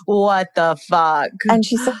part. What the fuck? And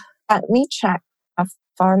she said, let me check how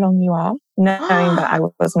far along you are, knowing that I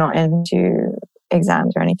was not into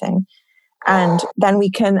exams or anything. And then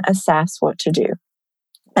we can assess what to do.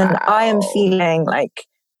 And I am feeling like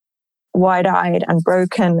wide-eyed and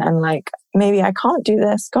broken and like, maybe I can't do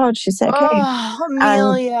this. God, she said, okay. Oh,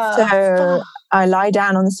 Amelia. And so I lie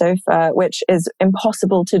down on the sofa, which is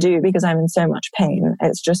impossible to do because I'm in so much pain.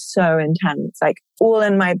 It's just so intense, like all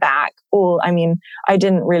in my back, I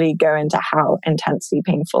didn't really go into how intensely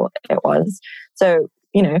painful it was. So,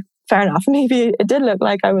 fair enough. Maybe it did look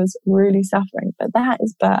like I was really suffering, but that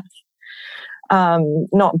is birth.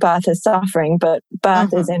 Not birth is suffering, but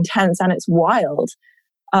birth is intense and it's wild.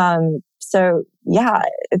 So yeah,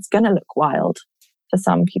 it's going to look wild for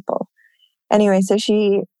some people. Anyway, so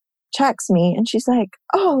she checks me and she's like,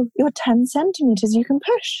 oh, you're 10 centimeters, you can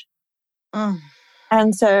push.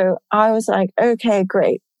 And so I was like, okay,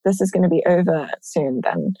 great. This is going to be over soon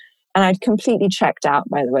then. And I'd completely checked out,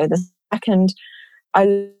 by the way. The second I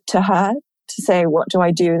looked to her to say, what do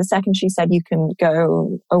I do? The second she said, you can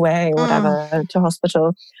go away or whatever to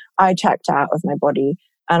hospital, I checked out of my body.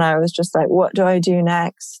 And I was just like, what do I do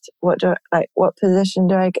next? What position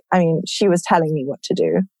do I get? She was telling me what to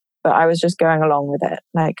do, but I was just going along with it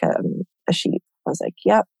like a sheep. I was like,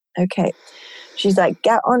 yep, okay. She's like,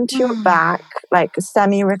 get onto your back, like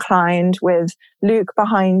semi-reclined with Luke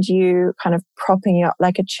behind you, kind of propping you up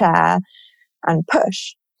like a chair and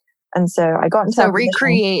push. And so I got into that position.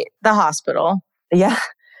 Recreate the hospital. Yeah.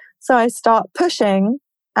 So I start pushing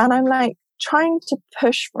and I'm like, trying to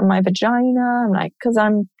push from my vagina. I'm like, because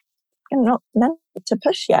I'm not meant to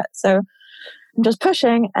push yet. So I'm just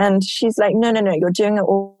pushing. And she's like, no, you're doing it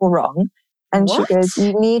all wrong. And She goes,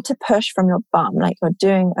 you need to push from your bum, like you're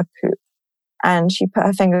doing a poop. And she put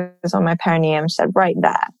her fingers on my perineum. She said, right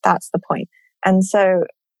there, that's the point. And so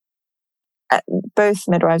both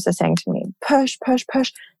midwives are saying to me, push,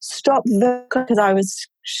 stop because I was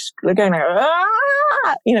going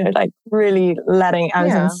like, like really I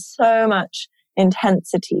was in so much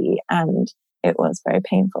intensity and it was very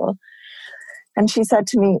painful. And she said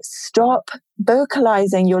to me, stop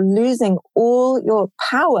vocalizing. You're losing all your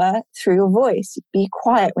power through your voice. Be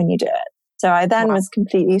quiet when you do it. So I then was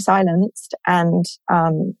completely silenced and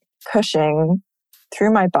pushing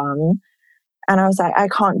through my bum. And I was like, I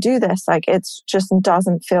can't do this. Like, it just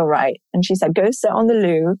doesn't feel right. And she said, go sit on the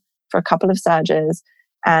loo for a couple of surges.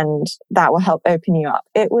 and that will help open you up.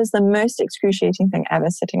 It was the most excruciating thing ever,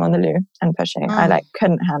 sitting on the loo and pushing. I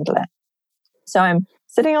couldn't handle it. So I'm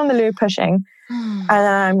sitting on the loo pushing, and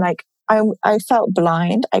I'm like, I felt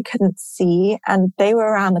blind. I couldn't see, and they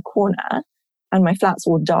were around the corner, and my flat's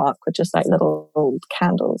all dark with just like little old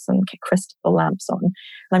candles and crystal lamps on. And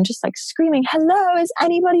I'm just like screaming, hello, is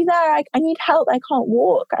anybody there? I need help. I can't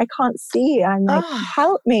walk. I can't see. I'm like,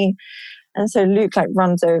 help me. And so Luke like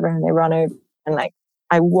runs over, and they run over, and like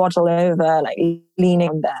I waddle over, like leaning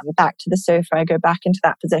on them back to the sofa. I go back into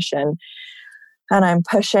that position, and I'm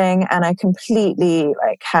pushing, and I completely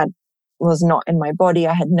was not in my body.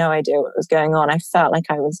 I had no idea what was going on. I felt like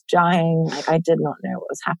I was dying. Like I did not know what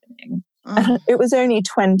was happening. And it was only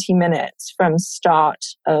 20 minutes from start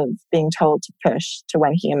of being told to push to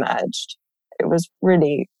when he emerged. It was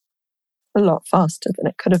really a lot faster than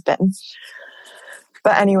it could have been.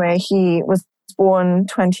 But anyway, he was born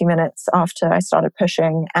 20 minutes after I started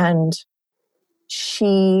pushing, and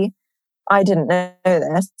I didn't know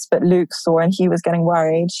this, but Luke saw, and he was getting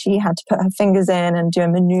worried. She had to put her fingers in and do a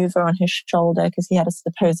maneuver on his shoulder because he had a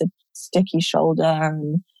supposed sticky shoulder.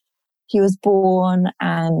 And he was born,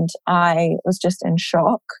 and I was just in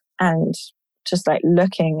shock and just like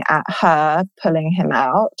looking at her pulling him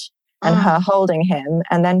out and her holding him.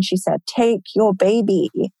 And then she said, take your baby.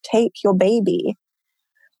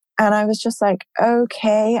 And I was just like,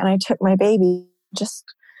 okay. And I took my baby.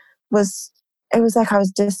 It was like I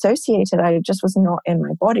was dissociated. I just was not in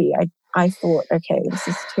my body. I thought, okay, this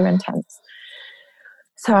is too intense.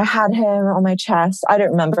 So I had him on my chest. I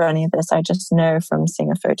don't remember any of this. I just know from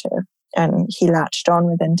seeing a photo. And he latched on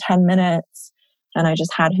within 10 minutes. And I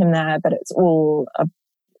just had him there, but it's all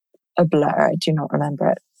a blur. I do not remember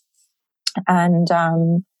it. And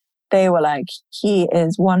they were like, he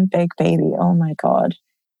is one big baby. Oh my God.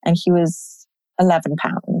 And he was 11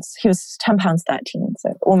 pounds. He was 10 pounds 13,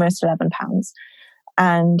 so almost 11 pounds.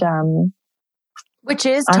 And which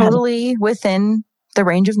is totally within the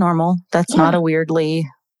range of normal. That's not a weirdly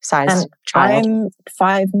sized child. I'm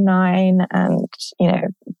 5'9", and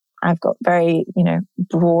I've got very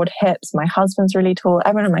broad hips. My husband's really tall.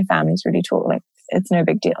 Everyone in my family's really tall. Like, it's no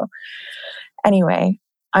big deal. Anyway,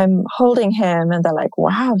 I'm holding him, and they're like,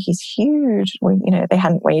 wow, he's huge. Well, they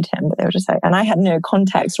hadn't weighed him, but they were just like, and I had no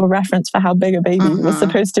context or reference for how big a baby was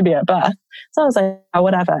supposed to be at birth. So I was like, oh,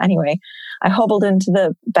 whatever. Anyway, I hobbled into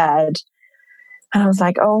the bed, and I was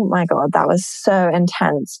like, oh my God, that was so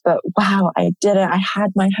intense. But wow, I did it. I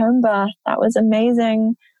had my home birth. That was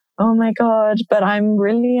amazing. Oh my God. But I'm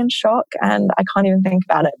really in shock, and I can't even think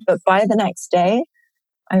about it. But by the next day,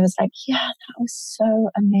 I was like, yeah, that was so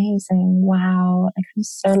amazing. Wow. Like, I'm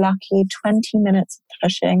so lucky. 20 minutes of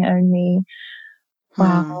pushing only.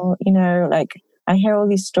 Wow. Like, I hear all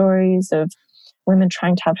these stories of women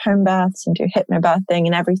trying to have home births and do hypnobirthing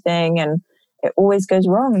and everything, and it always goes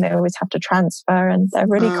wrong. They always have to transfer, and they're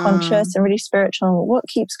really conscious and really spiritual. What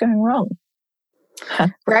keeps going wrong?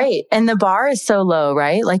 Right. And the bar is so low,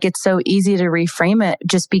 right? Like, it's so easy to reframe it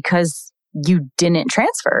just because you didn't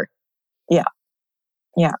transfer. Yeah.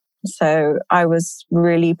 Yeah. So I was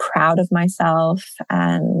really proud of myself,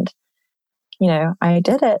 and, I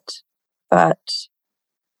did it. But,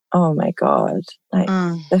 oh my God, like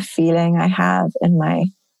the feeling I have in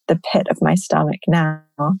the pit of my stomach now,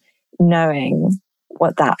 knowing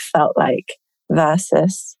what that felt like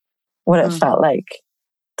versus what it felt like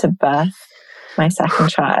to birth my second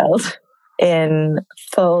child in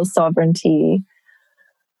full sovereignty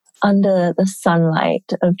under the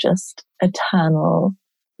sunlight of just eternal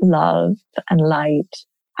love and light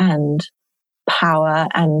and power,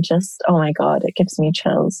 and just, oh my God, it gives me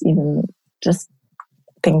chills even just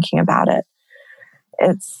thinking about it.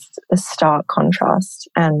 It's a stark contrast.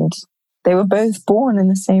 And they were both born in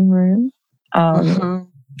the same room,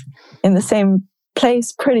 in the same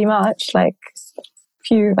place, pretty much, like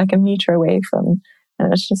a meter away from,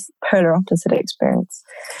 and it's just polar opposite experience.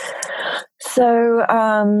 So,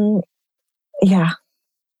 yeah,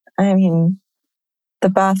 I mean, the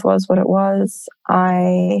birth was what it was.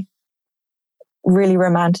 I really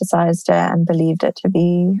romanticized it and believed it to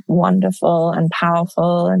be wonderful and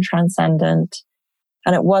powerful and transcendent.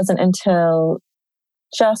 And it wasn't until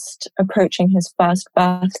just approaching his first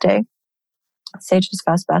birthday, Sage's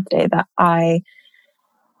first birthday, that I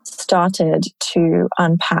started to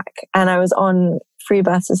unpack. And I was on Free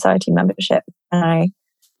Birth Society membership, and I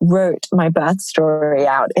wrote my birth story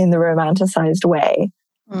out in the romanticized way.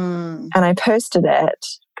 And I posted it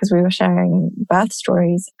because we were sharing birth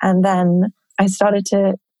stories. And then I started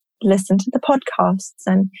to listen to the podcasts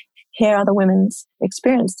and hear other women's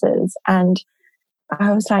experiences. And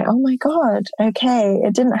I was like, oh my God, okay,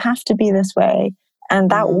 it didn't have to be this way. And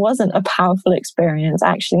that wasn't a powerful experience.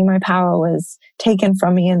 Actually, my power was taken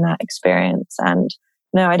from me in that experience. And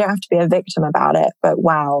no, I don't have to be a victim about it, but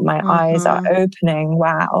wow, my eyes are opening.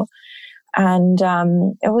 Wow. And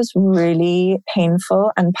it was really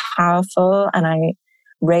painful and powerful. And I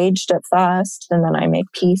raged at first, and then I made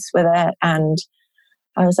peace with it. And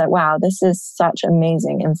I was like, wow, this is such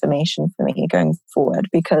amazing information for me going forward,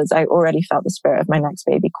 because I already felt the spirit of my next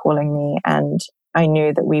baby calling me. And I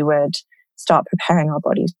knew that we would start preparing our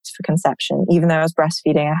bodies for conception. Even though I was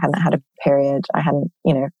breastfeeding, I hadn't had a period. I hadn't,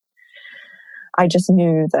 I just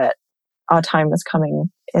knew that our time was coming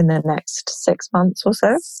in the next 6 months or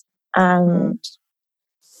so. And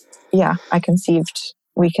yeah,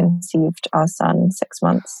 we conceived our son 6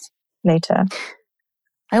 months later.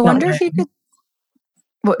 I wonder if you could,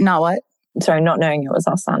 not what? Sorry, not knowing it was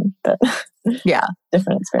our son, but yeah,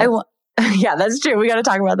 different experience. Yeah, that's true. We got to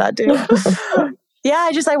talk about that too.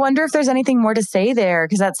 Yeah, I wonder if there's anything more to say there,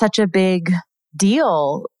 because that's such a big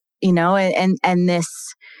deal, and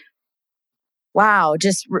this, wow,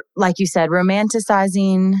 just like you said,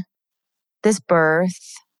 romanticizing this birth.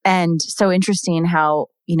 And so interesting how,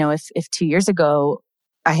 if 2 years ago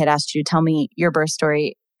I had asked you to tell me your birth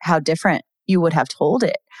story, how different you would have told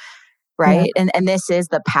it. Right. Yeah. And this is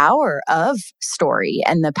the power of story,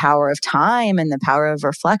 and the power of time, and the power of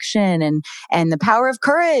reflection, and the power of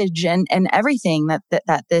courage, and everything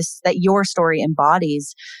that your story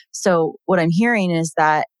embodies. So what I'm hearing is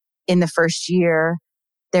that in the first year,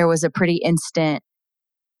 there was a pretty instant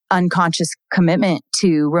unconscious commitment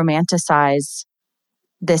to romanticize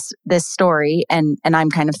this story. And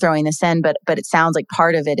I'm kind of throwing this in, but it sounds like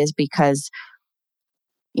part of it is because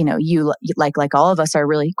you like all of us are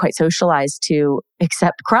really quite socialized to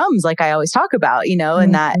accept crumbs, like I always talk about,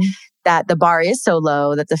 and that the bar is so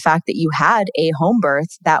low, that the fact that you had a home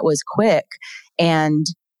birth that was quick and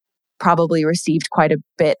probably received quite a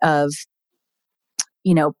bit of,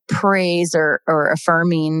 praise or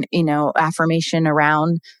affirming, affirmation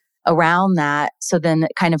around that. So then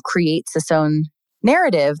it kind of creates its own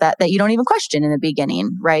narrative that you don't even question in the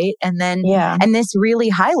beginning. Right. And then, and this really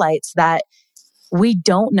highlights that we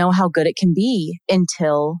don't know how good it can be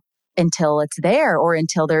until it's there, or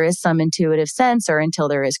until there is some intuitive sense, or until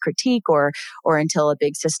there is critique, or until a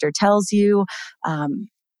big sister tells you. And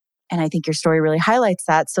I think your story really highlights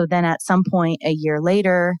that. So then at some point a year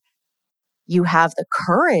later, you have the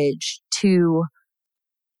courage to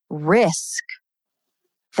risk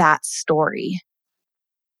that story.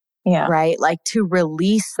 Yeah. Right? Like to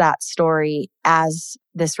release that story as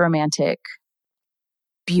this romantic,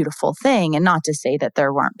 beautiful thing. And not to say that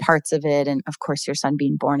there weren't parts of it. And of course, your son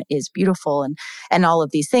being born is beautiful, and all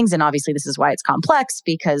of these things. And obviously this is why it's complex,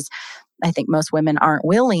 because I think most women aren't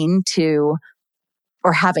willing to,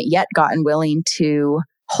 or haven't yet gotten willing to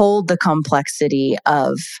hold the complexity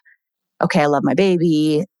of, okay, I love my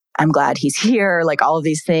baby, I'm glad he's here, like all of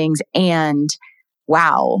these things. And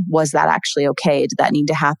wow, was that actually okay? Did that need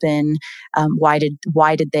to happen? Why did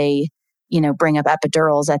they, bring up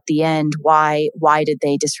epidurals at the end? Why did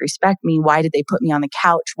they disrespect me? Why did they put me on the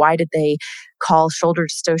couch? Why did they call shoulder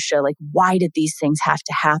dystocia? Like, why did these things have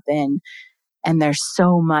to happen? And there's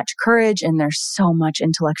so much courage, and there's so much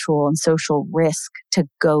intellectual and social risk to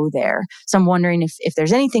go there. So I'm wondering if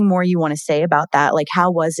there's anything more you want to say about that. Like,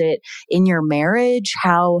 how was it in your marriage?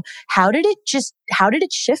 How did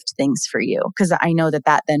it shift things for you? Because I know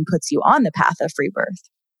that then puts you on the path of free birth.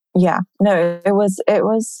 Yeah, no, it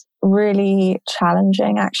was really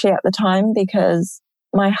challenging actually at the time, because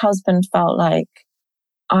my husband felt like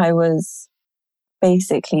I was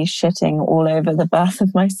basically shitting all over the birth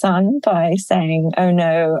of my son by saying, oh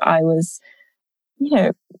no, I was,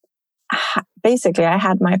 basically I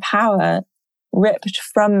had my power ripped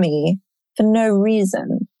from me for no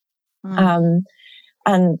reason. And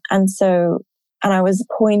I was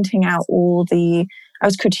pointing out I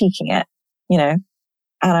was critiquing it,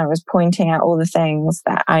 and I was pointing out all the things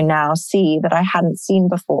that I now see that I hadn't seen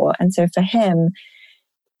before. And so for him,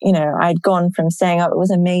 I'd gone from saying, oh, it was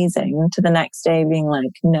amazing, to the next day being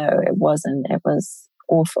like, no, it wasn't. It was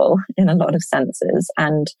awful in a lot of senses.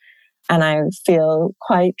 And I feel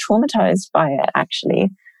quite traumatized by it, actually.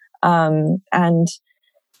 And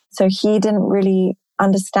so he didn't really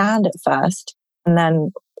understand at first. And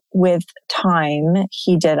then with time,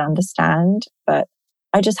 he did understand, but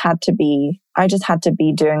I just had to be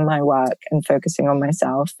doing my work and focusing on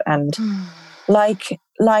myself. And like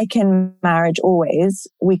in marriage, always,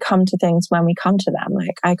 we come to things when we come to them.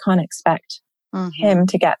 Like, I can't expect him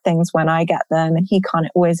to get things when I get them, and he can't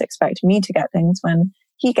always expect me to get things when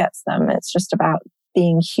he gets them. It's just about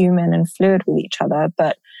being human and fluid with each other.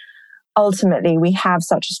 But ultimately, we have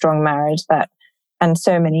such a strong marriage that and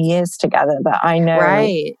so many years together that I know,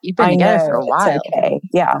 right? You've been together for a while. It's okay.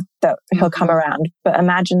 Yeah, that he'll come around. But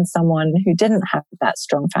imagine someone who didn't have that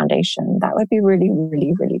strong foundation. That would be really,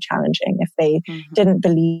 really, really challenging if they didn't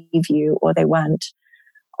believe you or they weren't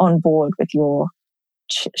on board with your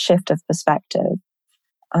shift of perspective.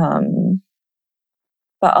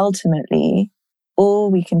 But ultimately,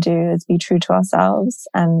 all we can do is be true to ourselves,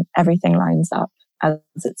 and everything lines up as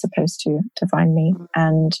it's supposed to divinely.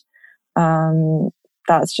 And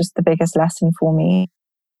that's just the biggest lesson for me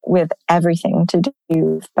with everything to do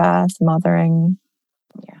with birth, mothering,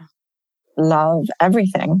 love,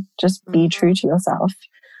 everything. Just be true to yourself.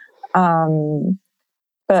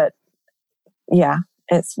 But yeah,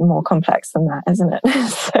 it's more complex than that, isn't it?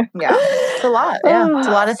 Yeah, it's a lot. Yeah, it's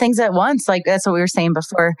a lot of things at once. Like that's what we were saying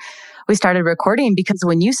before we started recording, because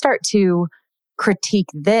when you start to critique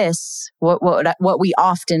this, what we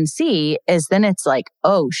often see is then it's like,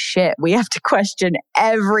 oh shit, we have to question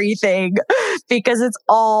everything because it's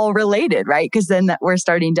all related, right? Because then we're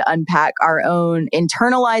starting to unpack our own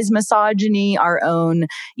internalized misogyny, our own,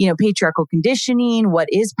 patriarchal conditioning, what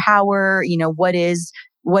is power,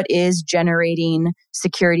 what is generating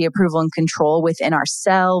security, approval, and control within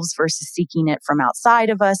ourselves versus seeking it from outside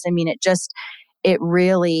of us. I mean,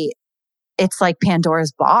 it's like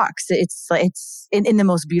Pandora's box. It's in the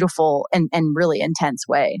most beautiful and really intense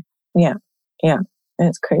way. Yeah. Yeah.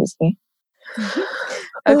 It's crazy.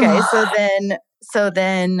 Okay. So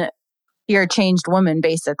then you're a changed woman,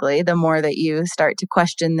 basically, the more that you start to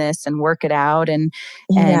question this and work it out. And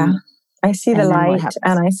I see the light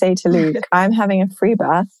and I say to Luke, I'm having a free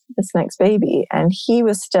birth, this next baby. And he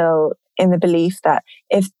was still in the belief that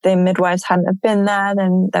if the midwives hadn't have been there,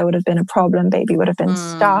 then there would have been a problem. Baby would have been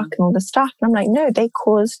stuck and all this stuff. And I'm like, no, they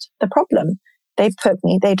caused the problem. They told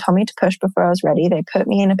me to push before I was ready. They put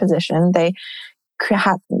me in a position. They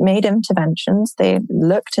had made interventions. They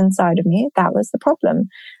looked inside of me. That was the problem.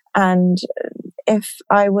 And if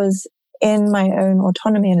I was in my own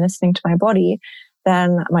autonomy and listening to my body,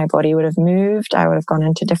 then my body would have moved. I would have gone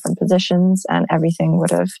into different positions and everything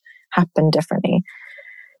would have happened differently.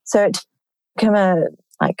 So it took him a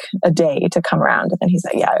day to come around. And then he's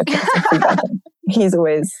like, yeah, okay. He's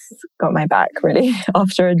always got my back really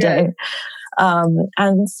after a day.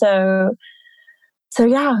 And so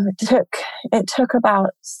yeah, it took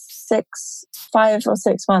about 5 or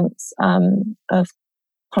 6 months of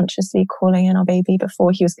consciously calling in our baby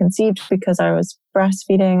before he was conceived, because I was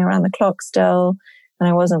breastfeeding around the clock still and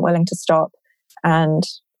I wasn't willing to stop. And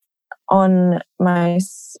when my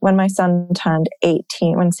son turned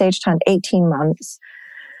 18, when Sage turned 18 months,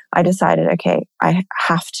 I decided, okay, I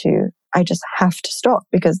just have to stop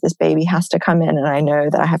because this baby has to come in and I know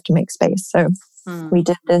that I have to make space. So we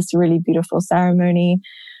did this really beautiful ceremony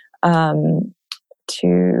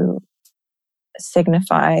to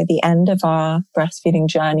signify the end of our breastfeeding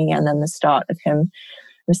journey and then the start of him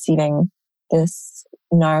receiving this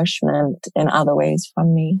nourishment in other ways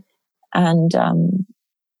from me. And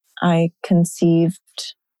I conceived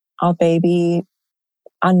our baby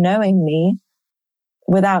unknowingly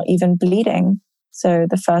without even bleeding. So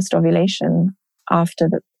the first ovulation after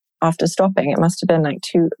stopping, it must have been like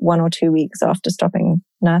 1 or 2 weeks after stopping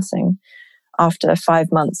nursing, after 5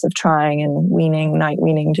 months of trying and weaning, night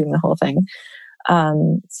weaning, doing the whole thing.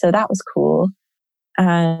 So that was cool.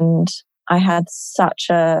 And I had such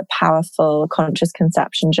a powerful conscious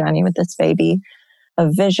conception journey with this baby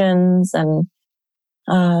of visions and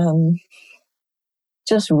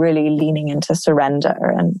just really leaning into surrender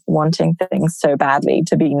and wanting things so badly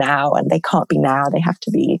to be now, and they can't be now. They have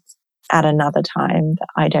to be at another time that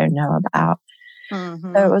I don't know about. So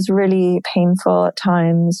it was really painful at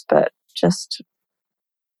times, but just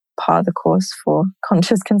part of the course for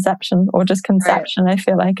conscious conception or just conception. Right. I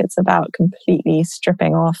feel like it's about completely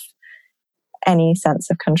stripping off any sense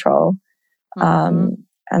of control.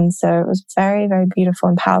 And so it was very, very beautiful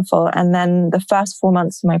and powerful. And then the first 4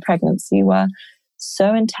 months of my pregnancy were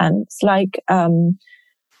so intense, like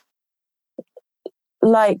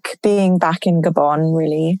being back in Gabon,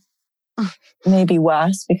 really. Maybe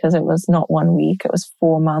worse because it was not 1 week, it was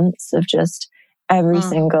 4 months of just every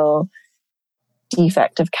single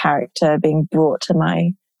defect of character being brought to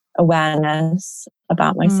my awareness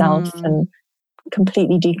about myself and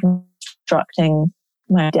completely deconstructing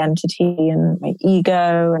my identity and my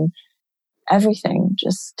ego and everything.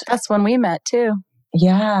 Just that's when we met too.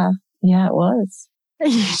 Yeah, it was.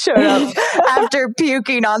 You showed up after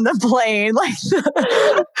puking on the plane,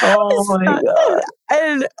 oh my God.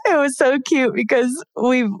 And it was so cute because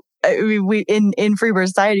we in Freebird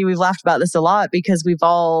Society, we've laughed about this a lot because we've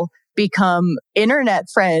all become internet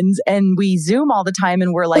friends and we Zoom all the time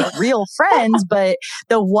and we're like real friends. But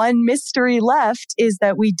the one mystery left is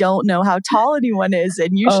that we don't know how tall anyone is.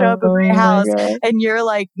 And you show up at my house and you're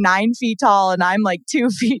like 9 feet tall and I'm like 2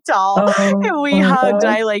 feet tall. And we hugged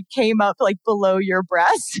and I like came up like below your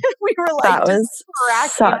breast. We were like,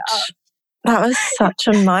 that was such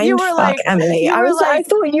a mind fuck, Emily. I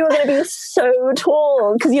thought you were going to be so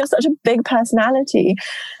tall because you have such a big personality.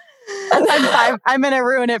 I'm going to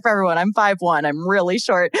ruin it for everyone. I'm 5'1". I'm really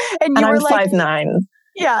short. And you were I'm like 5'9".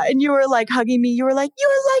 Yeah. And you were like hugging me. You were like, you're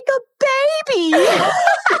like a baby.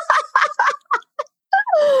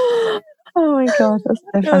 Oh my God. That's so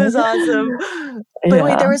funny. It was awesome. But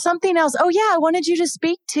wait, there was something else. Oh yeah. I wanted you to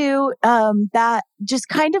speak to that just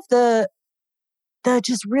kind of the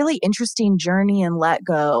just really interesting journey and let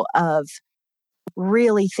go of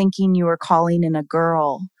really thinking you were calling in a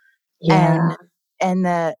girl. Yeah. And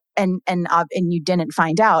you didn't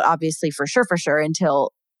find out, obviously, for sure,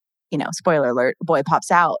 until, spoiler alert, boy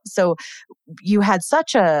pops out. So you had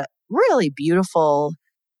such a really beautiful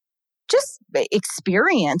just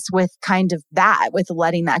experience with kind of that, with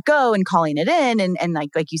letting that go and calling it in and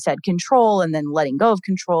like you said, control and then letting go of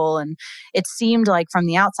control. And it seemed like from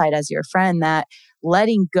the outside as your friend that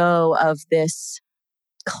letting go of this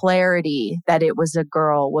clarity that it was a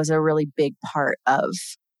girl was a really big part of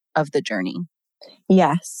the journey.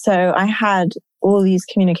 Yes. So I had all these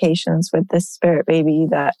communications with this spirit baby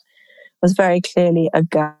that was very clearly a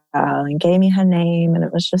girl and gave me her name. And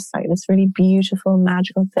it was just like this really beautiful,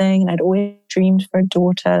 magical thing. And I'd always dreamed for a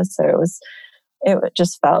daughter. So it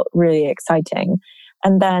just felt really exciting.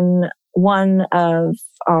 And then one of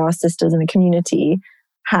our sisters in the community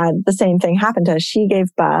had the same thing happen to her. She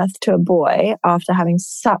gave birth to a boy after having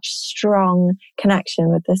such strong connection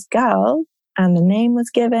with this girl. And the name was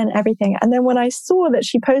given, everything. And then when I saw that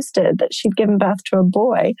she posted that she'd given birth to a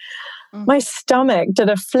boy, my stomach did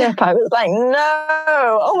a flip. I was like,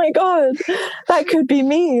 no, oh my God, that could be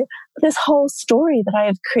me. This whole story that I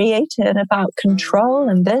have created about control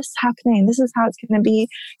and this happening, this is how it's going to be,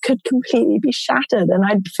 could completely be shattered. And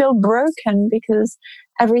I'd feel broken because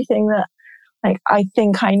everything that I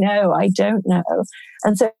think I know, I don't know.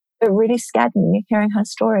 And so it really scared me hearing her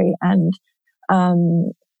story. And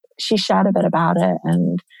she shared a bit about it.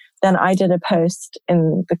 And then I did a post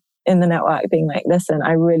in the network being like, listen,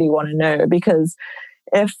 I really want to know, because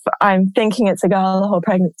if I'm thinking it's a girl the whole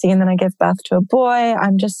pregnancy and then I give birth to a boy,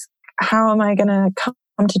 how am I going to come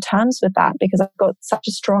to terms with that? Because I've got such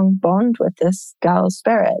a strong bond with this girl's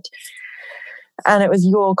spirit. And it was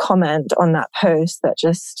your comment on that post that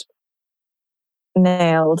just hit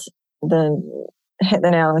the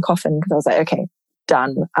nail in the coffin, because I was like, okay,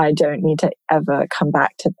 done. I don't need to ever come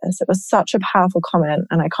back to this. It was such a powerful comment,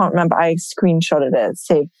 and I can't remember. I screenshotted it,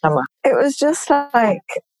 saved somewhere. It was just like,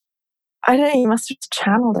 I don't know, you must have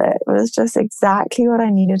channeled it. It was just exactly what I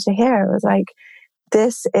needed to hear. It was like,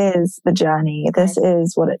 this is the journey. This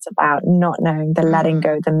is what it's about. Not knowing, the letting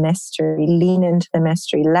go, the mystery, lean into the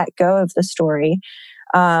mystery, let go of the story.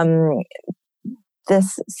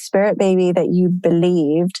 This spirit baby that you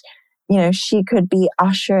believed, she could be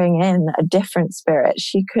ushering in a different spirit.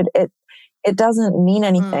 It doesn't mean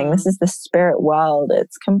anything. This is the spirit world.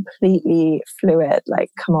 It's completely fluid. Like,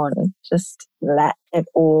 come on, just let it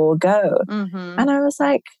all go. And I was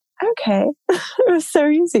like, okay. It was so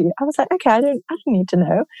easy. I was like, okay, I don't need to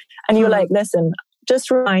know. And you were like, listen,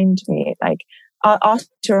 just remind me. Like, I'll ask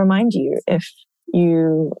to remind you if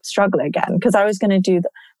you struggle again. Because I was going to do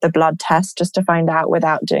the blood test just to find out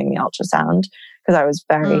without doing the ultrasound, because I was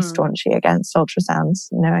very staunchly against ultrasounds,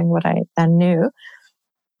 knowing what I then knew.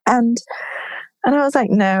 And I was like,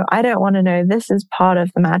 no, I don't want to know. This is part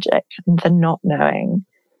of the magic, the not knowing.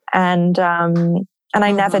 And I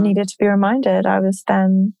never needed to be reminded. I was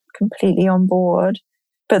then completely on board.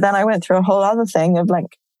 But then I went through a whole other thing of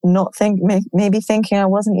like maybe thinking I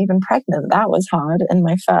wasn't even pregnant. That was hard in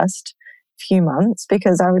my first few months,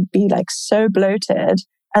 because I would be like so bloated,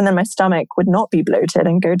 and then my stomach would not be bloated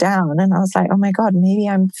and go down. And I was like, oh my God, maybe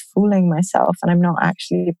I'm fooling myself and I'm not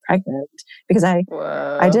actually pregnant, because I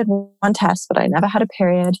did one test, but I never had a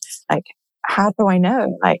period. Like, how do I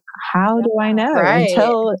know? Like, how do I know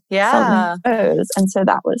until something goes? And so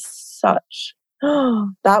that was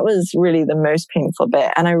that was really the most painful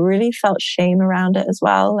bit. And I really felt shame around it as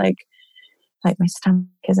well. Like my stomach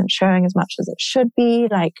isn't showing as much as it should be.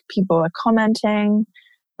 Like, people are commenting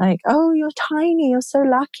like, oh, you're tiny, you're so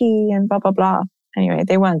lucky, and blah, blah, blah. Anyway,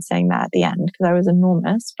 they weren't saying that at the end because I was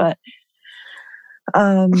enormous. But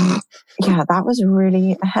that was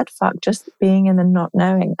really a head fuck, just being in the not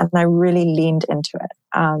knowing. And I really leaned into it.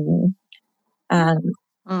 And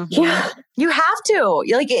Mm-hmm. Yeah. You have to.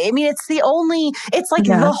 Like, I mean, it's like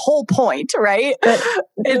the whole point, right? But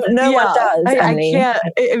no one does. I can't.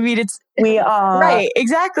 I mean, we are. Right,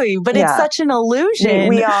 exactly. But it's such an illusion.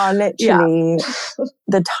 We are literally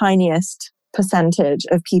the tiniest percentage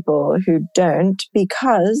of people who don't,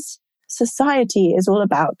 because society is all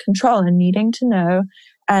about control and needing to know.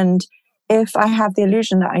 And if I have the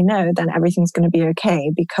illusion that I know, then everything's going to be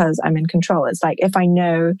okay because I'm in control. It's like, if I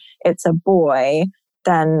know it's a boy,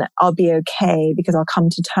 then I'll be okay because I'll come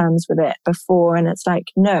to terms with it before. And it's like,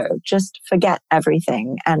 no, just forget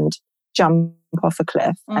everything and jump off a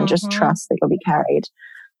cliff and just trust that you'll be carried.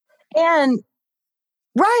 And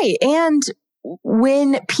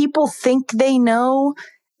when people think they know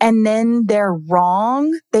and then they're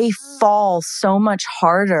wrong, they fall so much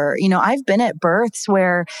harder. You know, I've been at births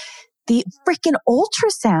where the freaking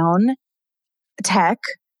ultrasound tech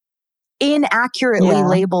inaccurately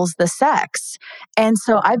labels the sex. And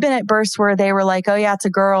so I've been at births where they were like, oh yeah, it's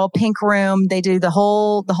a girl, pink room. They do the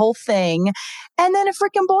whole thing. And then a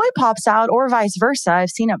freaking boy pops out, or vice versa.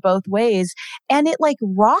 I've seen it both ways. And it like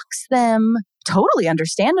rocks them totally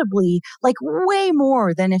understandably, like way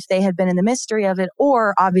more than if they had been in the mystery of it.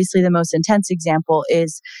 Or obviously the most intense example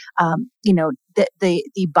is,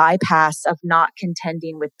 the bypass of not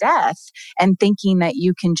contending with death and thinking that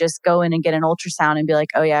you can just go in and get an ultrasound and be like,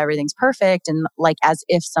 oh yeah, everything's perfect. And like, as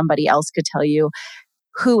if somebody else could tell you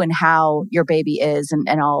who and how your baby is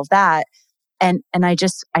and all of that. And I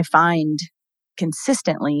find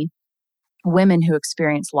consistently women who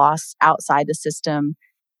experience loss outside the system,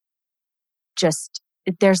 just,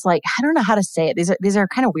 there's like, I don't know how to say it. These are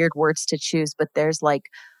kind of weird words to choose, but there's like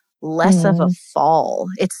less of a fall.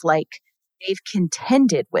 It's like they've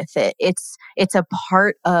contended with it. It's a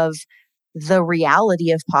part of the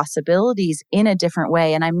reality of possibilities in a different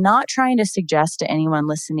way. And I'm not trying to suggest to anyone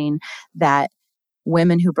listening that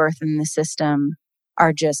women who birth in the system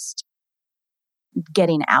are just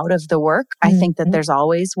getting out of the work. I think that there's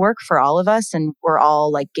always work for all of us, and we're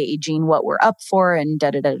all like gauging what we're up for and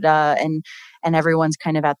and everyone's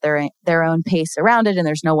kind of at their own pace around it, and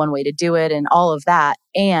there's no one way to do it and all of that.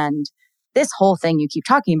 And this whole thing you keep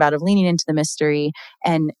talking about of leaning into the mystery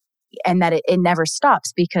and that it never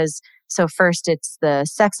stops, because so first it's the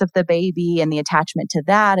sex of the baby and the attachment to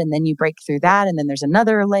that, and then you break through that, and then there's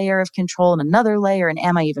another layer of control and another layer, and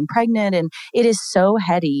am I even pregnant? And it is so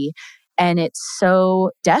heady. And it's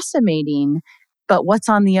so decimating. But what's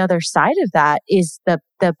on the other side of that is the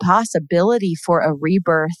possibility for a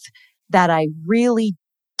rebirth that I really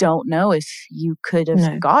don't know if you could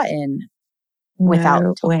have gotten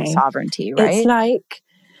without total sovereignty, right? It's like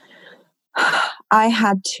I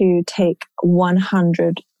had to take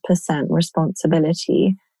 100%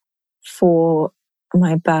 responsibility for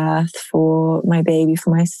my birth, for my baby,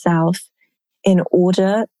 for myself, in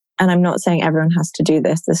order. And I'm not saying everyone has to do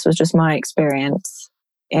this. This was just my experience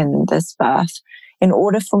in this birth. In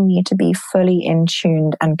order for me to be fully in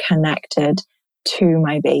tuned and connected to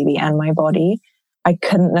my baby and my body, I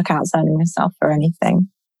couldn't look outside of myself for anything,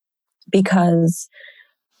 because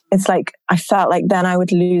it's like I felt like then I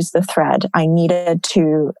would lose the thread. I needed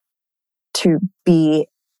to be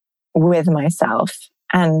with myself.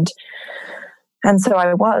 And so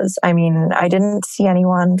I was. I mean, I didn't see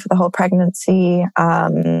anyone for the whole pregnancy.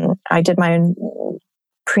 I did my own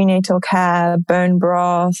prenatal care, bone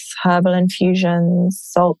broth, herbal infusions,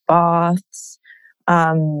 salt baths,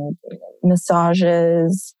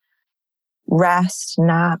 massages, rest,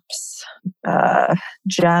 naps,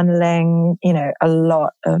 journaling, a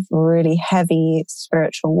lot of really heavy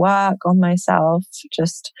spiritual work on myself.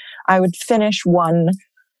 I would finish one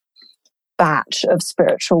batch of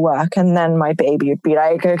spiritual work, and then my baby would be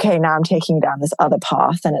like, okay, now I'm taking you down this other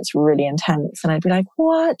path, and it's really intense. And I'd be like,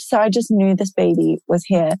 what? So I just knew this baby was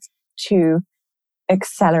here to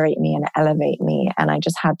accelerate me and elevate me. And I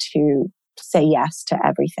just had to say yes to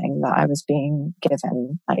everything that I was being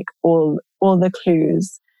given, like all the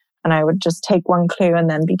clues. And I would just take one clue and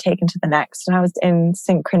then be taken to the next. And I was in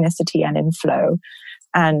synchronicity and in flow.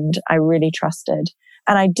 And I really trusted.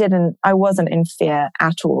 And I wasn't in fear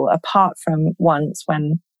at all, apart from once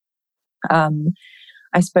when I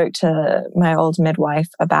spoke to my old midwife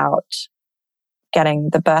about getting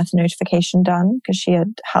the birth notification done, because she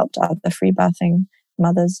had helped other free birthing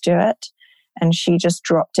mothers do it. And she just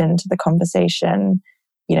dropped into the conversation,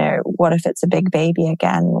 what if it's a big baby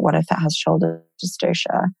again? What if it has shoulder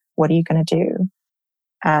dystocia? What are you going to do?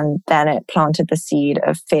 And then it planted the seed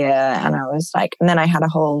of fear. And I was like, and then I had a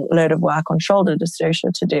whole load of work on shoulder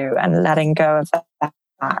dystocia to do and letting go of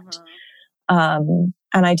that. And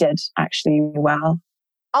I did actually well.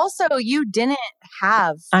 Also, you didn't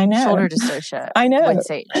have shoulder dystocia with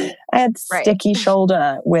Sage. I had sticky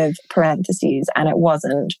shoulder with parentheses, and it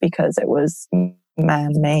wasn't because it was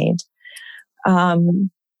man-made.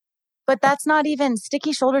 But that's not even,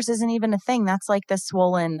 sticky shoulders isn't even a thing. That's like the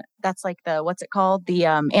swollen, that's like the, what's it called? The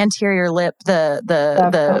anterior lip, is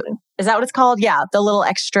that what it's called? Yeah, the little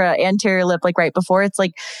extra anterior lip, like right before. It's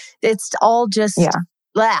like, it's all just,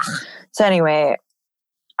 blech. So anyway,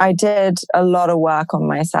 I did a lot of work on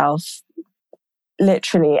myself.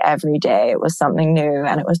 Literally every day it was something new,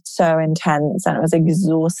 and it was so intense and it was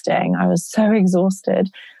exhausting. I was so exhausted,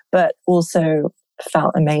 but also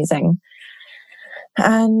felt amazing.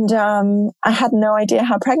 And I had no idea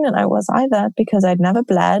how pregnant I was either, because I'd never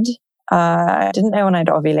bled. I didn't know when I'd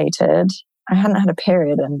ovulated. I hadn't had a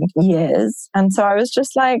period in years. And so I was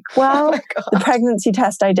just like, well, the pregnancy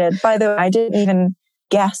test I did, by the way, I didn't even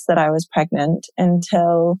guess that I was pregnant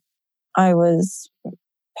until I was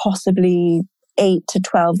possibly 8 to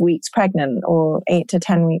 12 weeks pregnant, or 8 to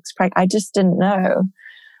 10 weeks pregnant. I just didn't know.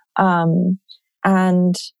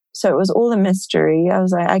 And so it was all a mystery. I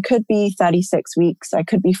was like, I could be 36 weeks. I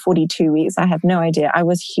could be 42 weeks. I have no idea. I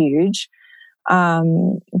was huge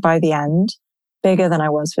by the end, bigger than I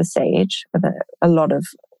was for Sage, with a lot of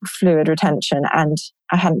fluid retention. And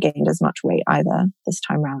I hadn't gained as much weight either this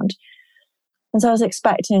time round. And so I was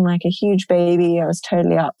expecting like a huge baby. I was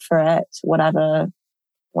totally up for it, whatever.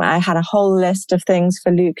 When I had a whole list of things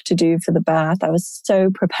for Luke to do for the birth. I was so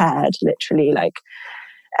prepared, literally. Like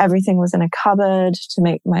everything was in a cupboard to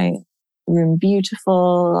make my room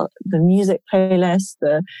beautiful. The music playlist,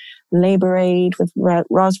 the labor aid with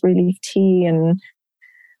raspberry leaf tea and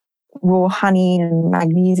raw honey and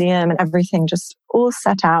magnesium and everything just all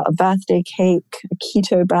set out. A birthday cake, a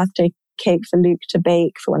keto birthday cake for Luke to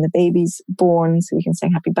bake for when the baby's born so we can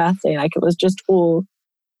sing happy birthday. Like it was just all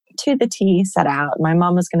to the T set out. My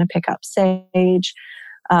mom was going to pick up Sage.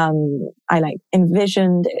 I like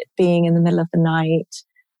envisioned it being in the middle of the night.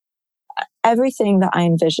 Everything that I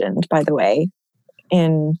envisioned, by the way,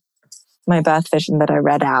 in my birth vision that I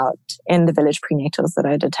read out in the village prenatals that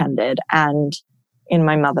I'd attended, and in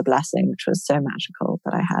my mother blessing, which was so magical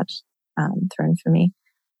that I had thrown for me,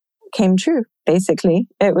 came true. Basically,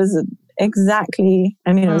 it was exactly,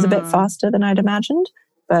 I mean, it was a bit faster than I'd imagined,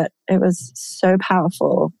 but it was so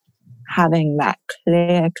powerful having that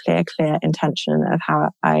clear intention of how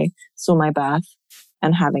I saw my birth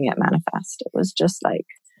and having it manifest. It was just like,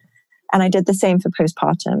 and I did the same for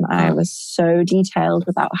postpartum. I was so detailed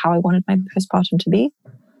about how I wanted my postpartum to be.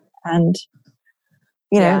 And,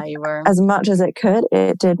 you know, as much as it could,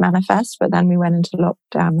 it did manifest. But then we went into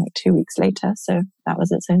lockdown like 2 weeks later. So that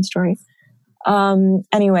was its own story.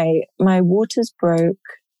 Anyway, my waters broke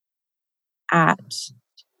at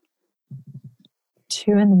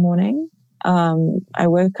 2 a.m. I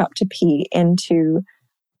woke up to pee into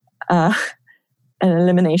an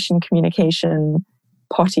elimination communication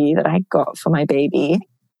potty that I got for my baby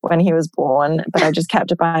when he was born, but I just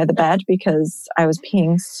kept it by the bed because I was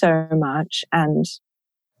peeing so much and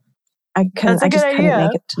I couldn't make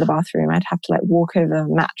it to the bathroom. I'd have to like walk over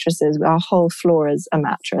mattresses. Our whole floor is a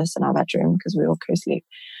mattress in our bedroom because we all co-sleep.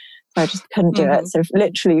 So I just couldn't do it. So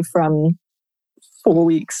literally from 4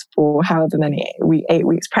 weeks or however many, 8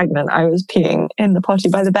 weeks pregnant, I was peeing in the potty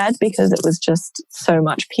by the bed because it was just so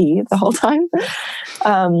much pee the whole time.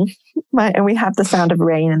 And we had the sound of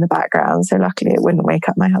rain in the background. So luckily it wouldn't wake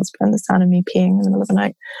up my husband, the sound of me peeing in the middle of the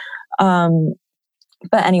night.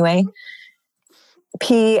 But anyway,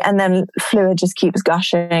 pee and then fluid just keeps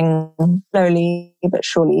gushing slowly but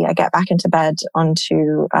surely. I get back into bed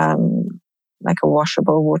onto like a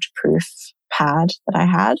washable waterproof pad that I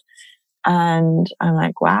had. And I'm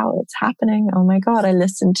like, wow, it's happening. Oh my God. I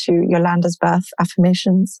listened to Yolanda's birth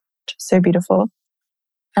affirmations, which was so beautiful.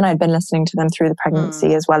 And I'd been listening to them through the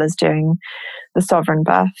pregnancy as well as doing the sovereign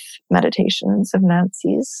birth meditations of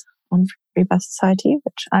Nancy's on Free Birth Society,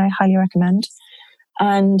 which I highly recommend.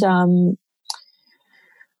 And I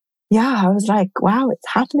was like, wow, it's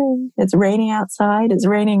happening. It's raining outside. It's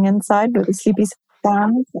raining inside, but the sleepy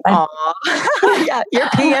sounds. Yeah, you're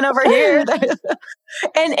peeing over here.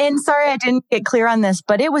 and sorry, I didn't get clear on this,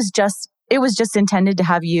 but it was just intended to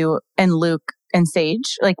have you and Luke and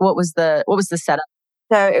Sage. Like, what was the setup?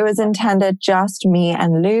 So it was intended just me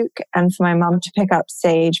and Luke, and for my mum to pick up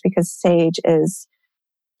Sage because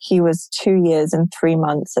he was 2 years and 3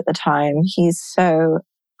 months at the time. He's so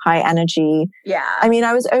high energy. Yeah. I mean,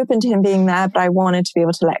 I was open to him being there, but I wanted to be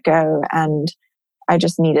able to let go, and I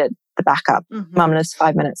just needed the backup. Mum lives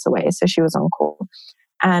 5 minutes away, so she was on call.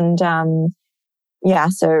 And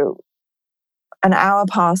so an hour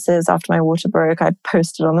passes after my water broke. I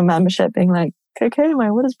posted on the membership being like, okay,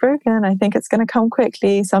 my water's broken. I think it's going to come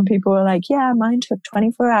quickly. Some people were like, yeah, mine took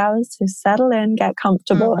 24 hours to settle in, get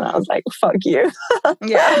comfortable. And I was like, fuck you.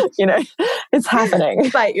 Yeah. You know, it's happening.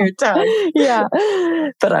 Bite your tongue. Yeah.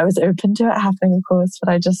 But I was open to it happening, of course.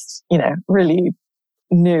 But I just, you know, really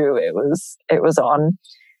knew it was on.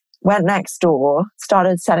 Went next door,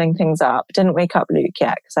 started setting things up. Didn't wake up Luke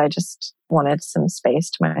yet because I just wanted some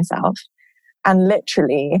space to myself. And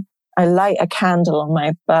literally, I light a candle on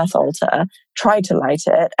my birth altar, try to light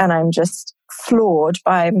it, and I'm just floored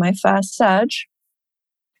by my first surge.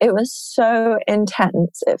 It was so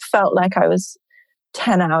intense. It felt like I was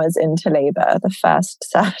 10 hours into labor, the first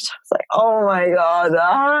surge. I was like, oh my God.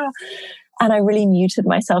 And I really muted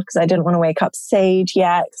myself because I didn't want to wake up Sage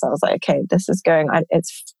yet. Because I was like, okay, this is going,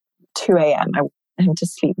 it's 2 a.m. I want him to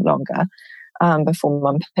sleep longer before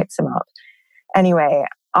Mum picks him up. Anyway,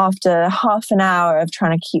 after half an hour of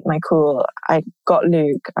trying to keep my cool, I got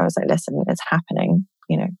Luke. I was like, listen, it's happening.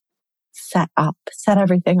 You know, set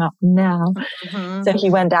everything up now. Mm-hmm. So he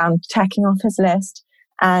went down, checking off his list.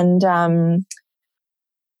 And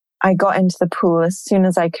I got into the pool as soon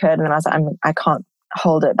as I could. And then I was like, I can't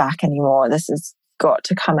hold it back anymore. This has got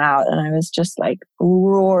to come out. And I was just like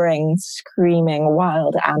roaring, screaming,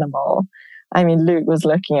 wild animal. I mean, Luke was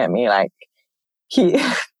looking at me like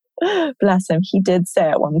bless him, he did say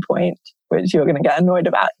at one point, which you're going to get annoyed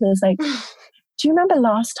about. He was like, do you remember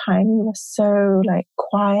last time you were so like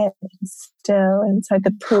quiet and still inside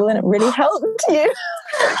the pool and it really helped you?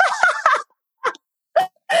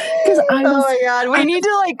 Oh my God, we need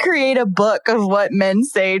to like create a book of what men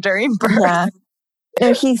say during birth. Yeah.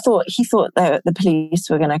 No, he thought that the police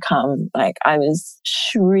were going to come. Like I was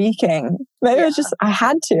shrieking. It was just, I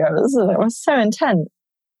had to. It was so intense.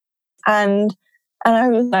 And I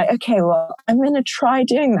was like, okay, well, I'm going to try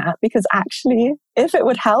doing that because actually, if it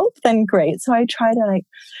would help, then great. So I tried to like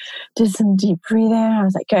do some deep breathing. I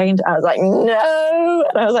was like no.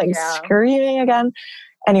 And I was like screaming again.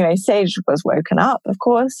 Anyway, Sage was woken up, of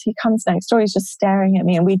course. He comes next door. He's just staring at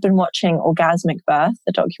me. And we'd been watching Orgasmic Birth,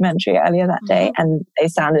 the documentary earlier that day. And they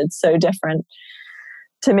sounded so different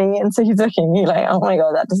to me. And so he's looking at me like, oh my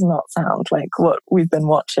God, that does not sound like what we've been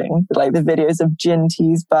watching. Like the videos of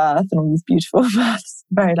Jinty's birth and all these beautiful births,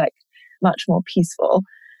 very like much more peaceful.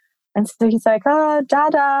 And so he's like, oh,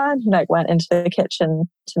 Dada. And he like went into the kitchen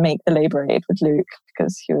to make the labor aid with Luke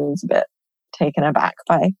because he was a bit taken aback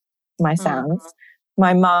by my sounds.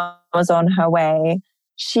 My mom was on her way.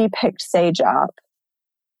 She picked Sage up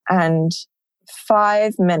and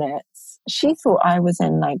 5 minutes, she thought I was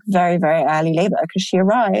in like very, very early labor because she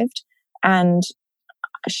arrived and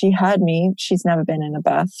she heard me. She's never been in a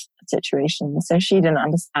birth situation. So she didn't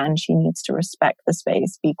understand. She needs to respect the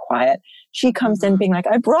space, be quiet. She comes in being like,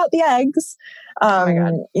 I brought the eggs,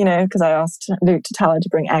 you know, because I asked Luke to tell her to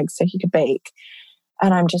bring eggs so he could bake.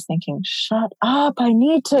 And I'm just thinking, shut up. I'm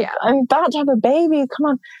about to have a baby. Come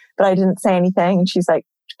on. But I didn't say anything. And she's like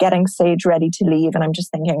getting Sage ready to leave. And I'm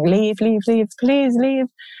just thinking, leave, please leave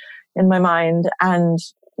in my mind. And,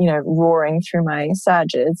 you know, roaring through my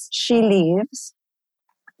surges. She leaves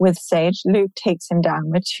with Sage. Luke takes him down.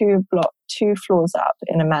 We're 2 floors up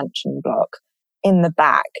in a mansion block in the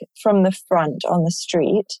back from the front on the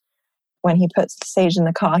street. When he puts Sage in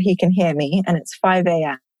the car, he can hear me. And it's 5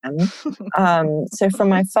 a.m. So from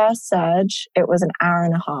my first surge, it was an hour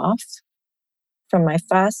and a half from my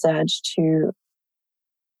first surge to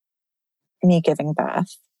me giving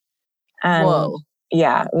birth. And whoa.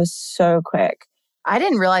 Yeah, it was so quick. I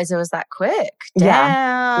didn't realize it was that quick. Damn,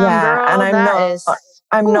 yeah. Girl, and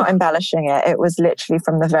I'm not embellishing it. It was literally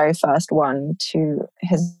from the very first one to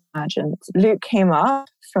his emergence. Luke came up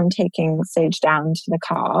from taking Sage down to the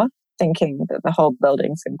car, thinking that the whole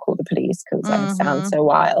building's going to call the police because I sound so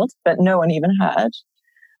wild, but no one even heard.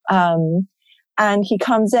 And he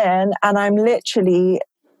comes in and I'm literally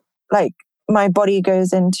like, my body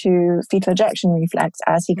goes into fetal ejection reflex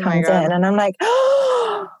as he comes in. And I'm like,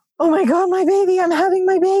 oh my God, my baby, I'm having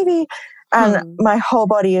my baby. And my whole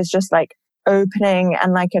body is just like opening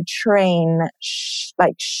and like a train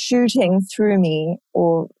like shooting through me.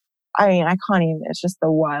 Or I mean, I can't even, it's just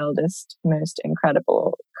the wildest, most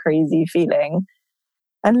incredible, crazy feeling.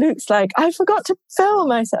 And Luke's like, I forgot to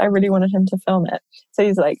film. I said, I really wanted him to film it. So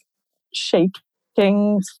he's like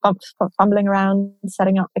shaking, fumbling around,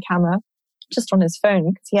 setting up the camera just on his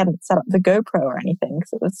phone because he hadn't set up the GoPro or anything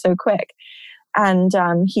because it was so quick. And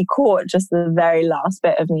he caught just the very last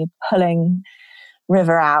bit of me pulling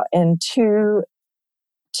River out in two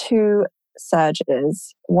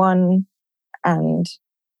surges. One, and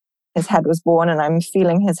his head was born and I'm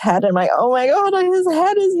feeling his head. I'm like, oh my God, his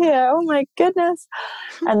head is here. Oh my goodness.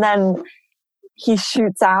 And then he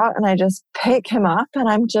shoots out and I just pick him up and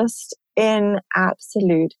I'm just in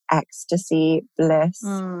absolute ecstasy, bliss,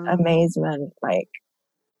 amazement. Like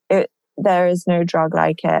there is no drug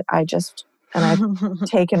like it. I've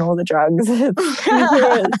taken all the drugs.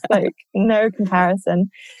 It's like no comparison.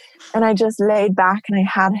 And I just laid back and I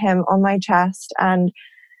had him on my chest and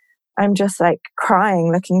I'm just like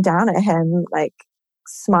crying, looking down at him, like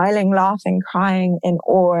smiling, laughing, crying in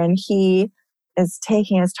awe. And he is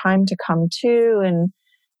taking his time to come to and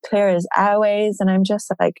clear his airways. And I'm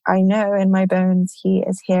just like, I know in my bones he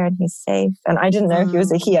is here and he's safe. And I didn't know he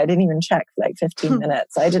was a he. I didn't even check for like 15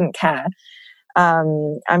 minutes. I didn't care.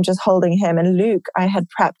 I'm just holding him. And Luke, I had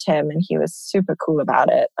prepped him and he was super cool about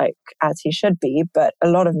it, like as he should be. But a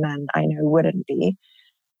lot of men I know wouldn't be.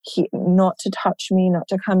 Not to touch me, not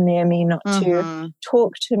to come near me, not to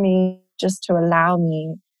talk to me, just to allow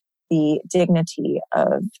me the dignity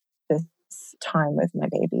of this time with my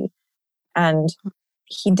baby. And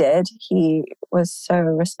he did. He was so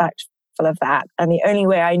respectful of that. And the only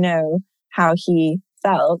way I know how he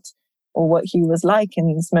felt or what he was like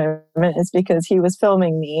in this moment is because he was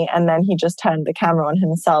filming me and then he just turned the camera on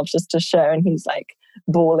himself just to show, and he's like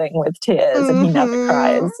bawling with tears and he never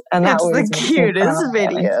cries. And that was the cutest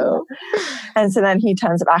video. And so then he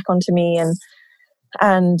turns it back onto me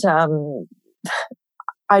and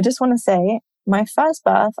I just want to say my first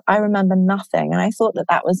birth, I remember nothing. And I thought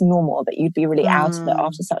that was normal, that you'd be really out of it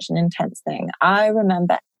after such an intense thing. I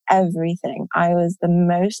remember everything. I was the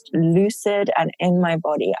most lucid and in my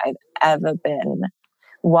body I've ever been,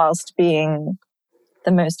 whilst being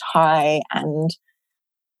the most high and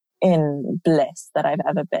in bliss that I've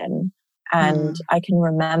ever been. And I can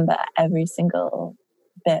remember every single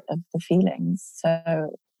bit of the feelings.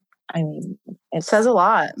 So, I mean, it says a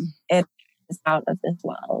lot. It is out of this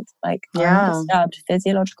world. Like, undisturbed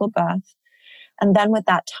physiological birth. And then with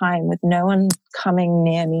that time, with no one coming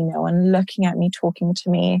near me, no one looking at me, talking to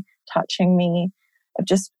me, touching me, of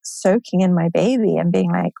just soaking in my baby and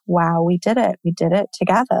being like, wow, we did it. We did it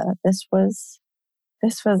together. This was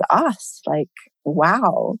us. Like,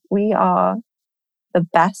 wow, we are the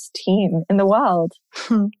best team in the world.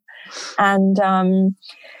 And and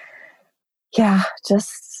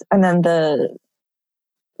then the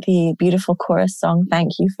beautiful chorus song,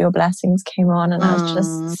 Thank You for Your Blessings, came on and I was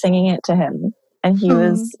just singing it to him. And he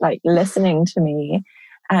was like listening to me.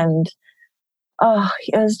 And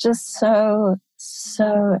it was just so,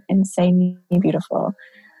 so insanely beautiful.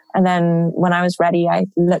 And then when I was ready, I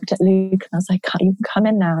looked at Luke and I was like, you can come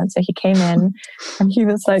in now. And so he came in and he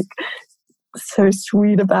was like so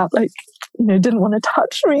sweet about like, didn't want to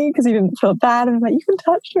touch me because he didn't feel bad. And I'm like, you can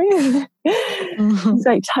touch me. He's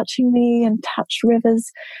like touching me and touched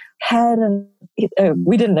River's head. And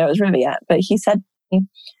we didn't know it was River yet, but he said,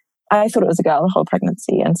 I thought it was a girl the whole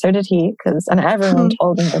pregnancy. And so did he, and everyone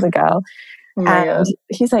told him it was a girl. And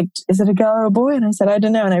he's like, is it a girl or a boy? And I said, I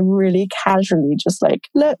don't know. And I really casually just like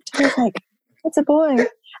looked. He was like, it's a boy.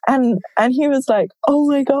 And he was like, oh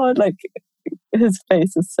my God, like his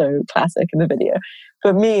face is so classic in the video.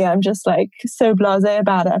 But me, I'm just like so blasé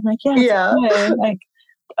about it. I'm like, yeah. Like,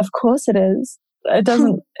 of course it is.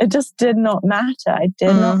 It just did not matter. I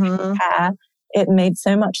did not care. It made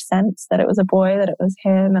so much sense that it was a boy, that it was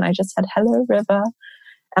him. And I just said, hello, River.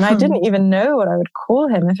 And I didn't even know what I would call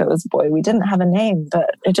him if it was a boy. We didn't have a name,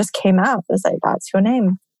 but it just came out. It was like, that's your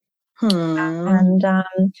name. And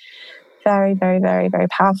very, very, very, very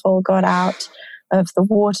powerful. Got out of the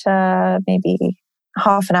water maybe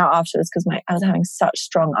half an hour afterwards because I was having such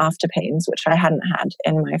strong after pains, which I hadn't had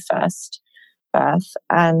in my first birth,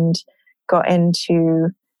 and got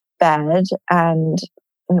into bed and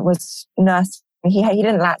was nursed. He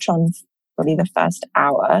didn't latch on probably the first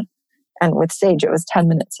hour. And with Sage, it was 10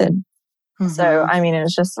 minutes in. So, I mean, it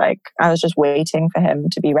was just like, I was just waiting for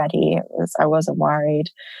him to be ready. I wasn't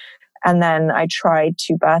worried. And then I tried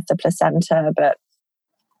to birth the placenta, but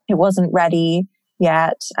it wasn't ready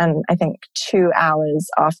yet. And I think 2 hours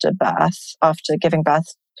after giving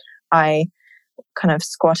birth, I kind of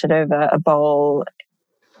squatted over a bowl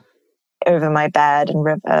over my bed, and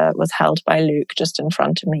River was held by Luke just in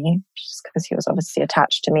front of me, just because he was obviously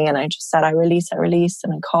attached to me. And I just said, I release,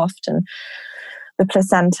 and I coughed. And the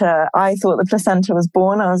placenta, I thought the placenta was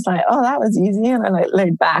born. I was like, oh, that was easy. And I like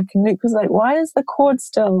laid back, and Luke was like, why is the cord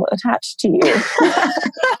still attached to you?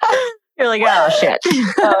 You're like, oh shit.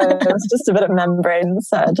 It was just a bit of membrane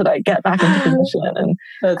to like get back into position.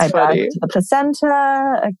 And I birthed the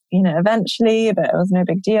placenta, eventually, but it was no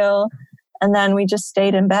big deal. And then we just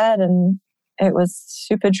stayed in bed, and it was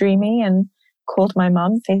super dreamy, and called my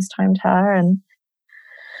mum, FaceTimed her. And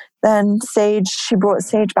then she brought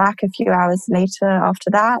Sage back a few hours later after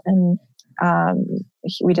that. And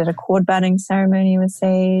we did a cord burning ceremony with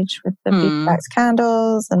Sage with the beeswax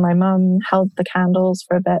candles, and my mum held the candles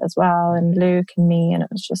for a bit as well, and Luke and me, and it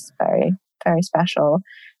was just very, very special.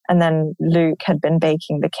 And then Luke had been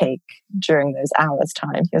baking the cake during those hours'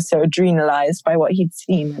 time. He was so adrenalized by what he'd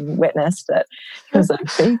seen and witnessed that he was like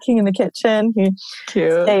baking in the kitchen.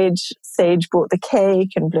 Sage brought the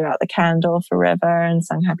cake and blew out the candle for River and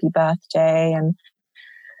sang happy birthday. And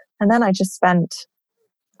then I just spent,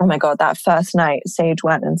 oh my God, that first night, Sage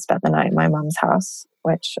went and spent the night at my mum's house,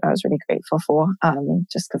 which I was really grateful for,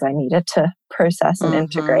 just because I needed to process and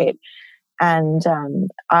integrate. And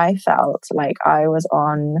I felt like I was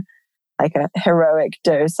on like a heroic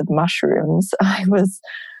dose of mushrooms. I was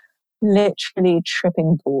literally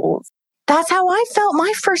tripping balls. That's how I felt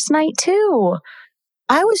my first night too.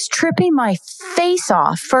 I was tripping my face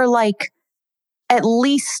off for like at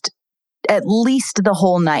least the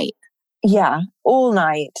whole night. Yeah, all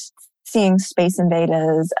night, seeing Space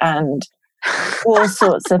Invaders and all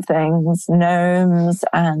sorts of things, gnomes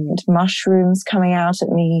and mushrooms coming out at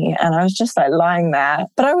me, and I was just like lying there.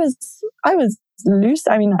 But I was loose.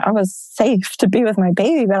 I mean, I was safe to be with my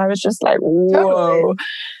baby, but I was just like, whoa. Totally.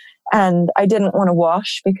 And I didn't want to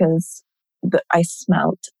wash because I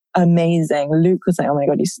smelled amazing. Luke was like, oh my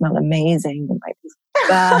God, you smell amazing. And like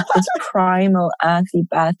this primal, earthy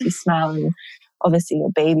smell. And obviously your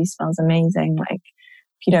baby smells amazing. Like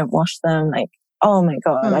if you don't wash them, like, oh my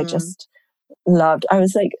God, I just loved. I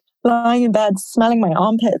was like lying in bed, smelling my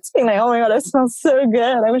armpits, being like, oh my God, it smells so good.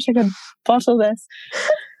 I wish I could bottle this.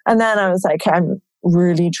 And then I was like, I'm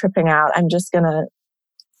really tripping out. I'm just gonna,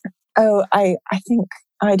 I think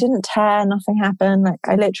I didn't tear, nothing happened. Like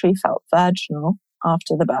I literally felt virginal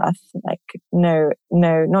after the birth. Like no,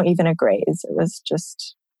 not even a graze. It was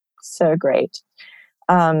just so great.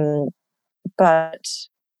 But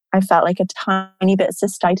I felt like a tiny bit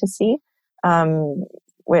cystitis-y,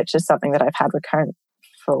 which is something that I've had recurrent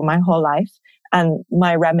for my whole life. And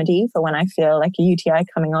my remedy for when I feel like a UTI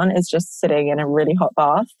coming on is just sitting in a really hot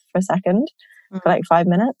bath for a second, for like 5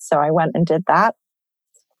 minutes. So I went and did that.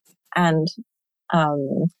 And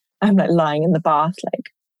I'm like lying in the bath,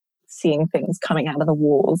 like seeing things coming out of the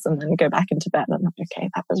walls, and then go back into bed. And I'm like, okay,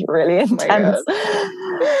 that was really intense.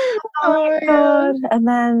 Oh my God. And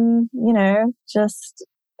then, just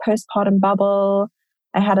postpartum bubble.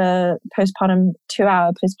 I had a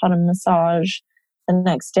 2-hour postpartum massage the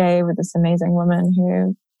next day with this amazing woman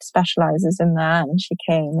who specializes in that. And she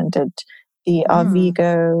came and did the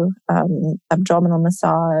Arvigo abdominal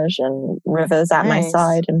massage, and River's at my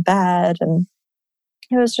side in bed. And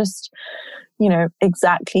it was just,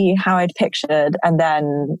 exactly how I'd pictured. And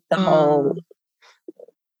then the whole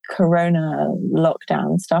Corona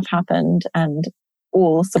lockdown stuff happened, and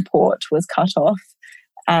all support was cut off,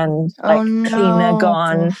 and cleaner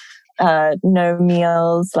gone, no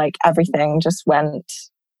meals, like everything just went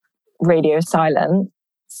radio silent.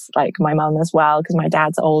 Like my mum as well, because my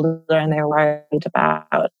dad's older and they were worried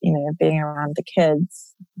about, being around the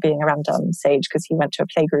kids, being around Sage, because he went to a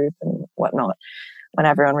playgroup and whatnot, when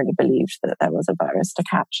everyone really believed that there was a virus to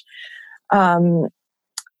catch.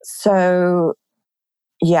 So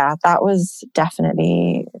yeah, that was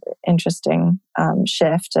definitely interesting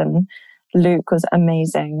shift. And Luke was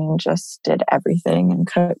amazing and just did everything and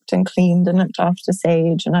cooked and cleaned and looked after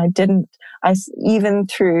Sage. And even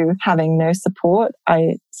through having no support,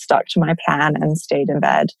 I stuck to my plan and stayed in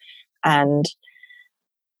bed and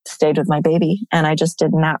stayed with my baby. And I just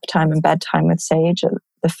did nap time and bedtime with Sage at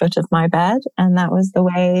the foot of my bed. And that was the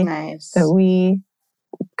way that we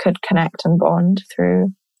could connect and bond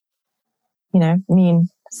through, me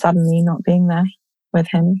suddenly not being there with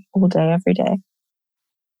him all day, every day.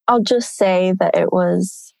 I'll just say that it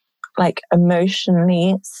was like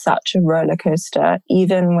emotionally such a roller coaster,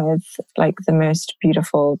 even with like the most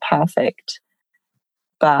beautiful, perfect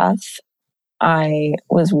birth. I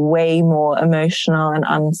was way more emotional and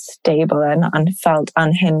unstable and felt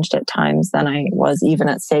unhinged at times than I was even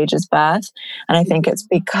at Sage's birth. And I think it's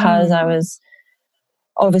because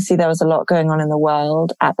obviously there was a lot going on in the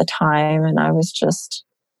world at the time, and I was just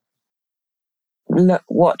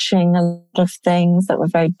watching a lot of things that were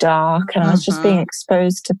very dark, and I was just being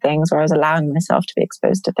exposed to things, or I was allowing myself to be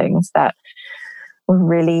exposed to things that were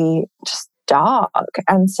really just dark.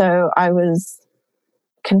 And so I was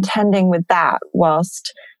contending with that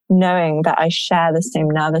whilst knowing that I share the same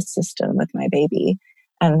nervous system with my baby,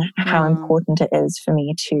 and how important it is for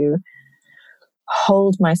me to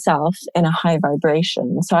hold myself in a high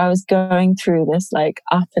vibration. So I was going through this like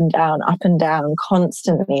up and down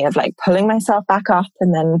constantly, of like pulling myself back up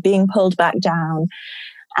and then being pulled back down,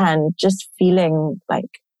 and just feeling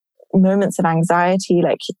like moments of anxiety.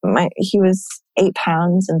 Like he was 8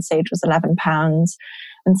 pounds and Sage was 11 pounds.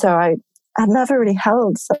 And so I had never really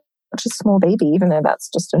held such a small baby, even though that's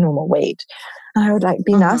just a normal weight. And I would like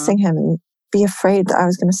be nursing him and be afraid that I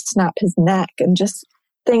was going to snap his neck, and just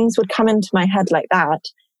things would come into my head like that,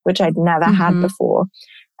 which I'd never had before.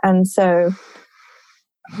 And so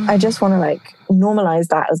I just want to like normalize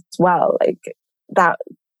that as well. Like that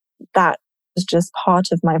was just part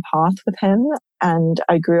of my path with him, and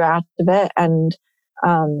I grew out of it, and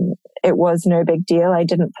it was no big deal. I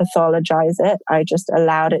didn't pathologize it. I just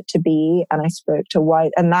allowed it to be, and I spoke to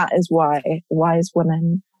and that is why wise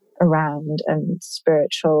women around and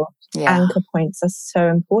spiritual anchor points are so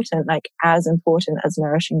important, like as important as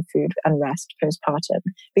nourishing food and rest postpartum.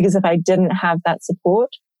 Because if I didn't have that support,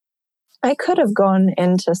 I could have gone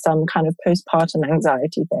into some kind of postpartum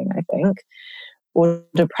anxiety thing, I think, or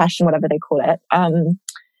depression, whatever they call it.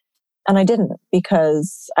 And I didn't,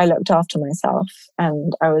 because I looked after myself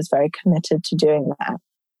and I was very committed to doing that.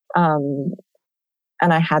 And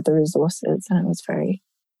I had the resources, and I was very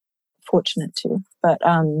fortunate to. But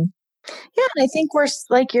yeah, and I think we're,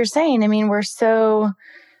 like you're saying, I mean, we're so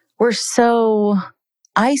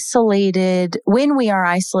isolated. When we are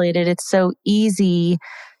isolated, it's so easy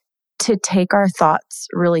to take our thoughts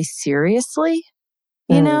really seriously,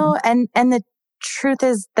 you know, and the truth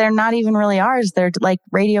is they're not even really ours. They're like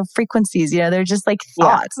radio frequencies, you know, they're just like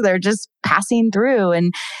thoughts. They're just passing through.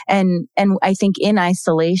 And I think in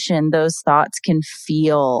isolation, those thoughts can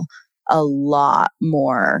feel a lot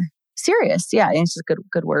more serious. Yeah. It's a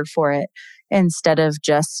good word for it. Instead of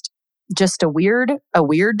just a weird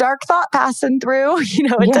dark thought passing through, you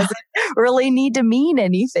know, it doesn't really need to mean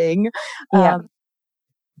anything. No,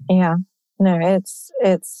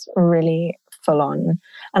 it's really full on.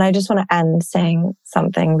 And I just want to end saying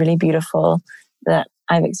something really beautiful that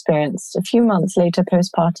I've experienced a few months later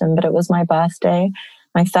postpartum, but it was my birthday,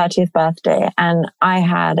 my 30th birthday. And I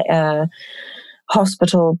had a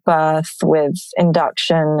hospital birth with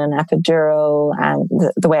induction and epidural, and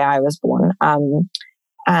the way I was born.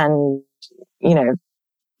 And, you know,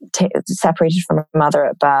 separated from my mother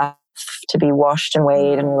at birth to be washed and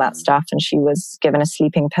weighed and all that stuff. And she was given a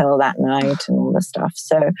sleeping pill that night and all this stuff.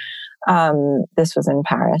 So this was in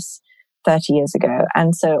Paris 30 years ago.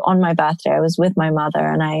 And so on my birthday, I was with my mother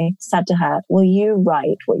and I said to her, will you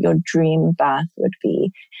write what your dream birth would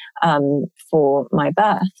be for my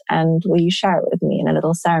birth? And will you share it with me in a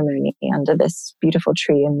little ceremony under this beautiful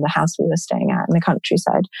tree in the house we were staying at in the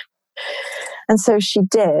countryside? And so she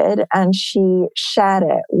did, and she shared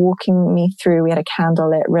it, walking me through. We had a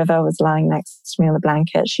candlelit river was lying next to me on the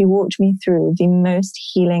blanket. She walked me through the most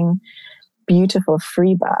healing, beautiful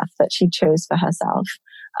free birth that she chose for herself,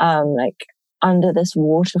 like under this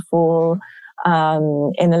waterfall,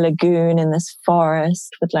 in a lagoon, in this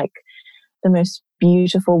forest, with like the most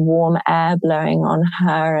beautiful warm air blowing on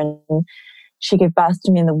her. And she gave birth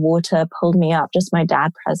to me in the water, pulled me up, just my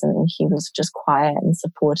dad present, and he was just quiet and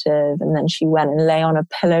supportive. And then she went and lay on a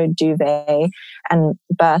pillowed duvet and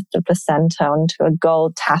birthed a placenta onto a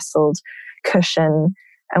gold tasseled cushion.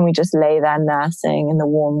 And we just lay there nursing in the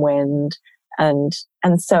warm wind. And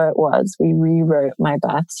so it was. We rewrote my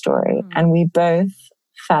birth story, and we both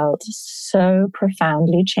felt so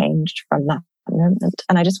profoundly changed from that moment.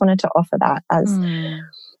 And I just wanted to offer that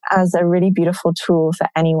as a really beautiful tool for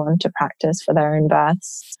anyone to practice for their own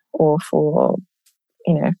births or for,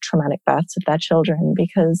 you know, traumatic births of their children,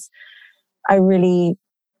 because I really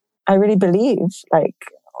believe, like,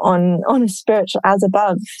 on a spiritual, as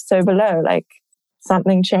above, so below, like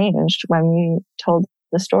something changed when we told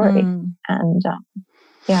the story. And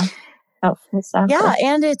helpful stuff. Yeah,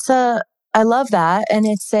 and I love that, and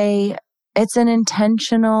it's an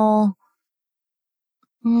intentional,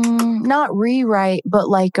 not rewrite, but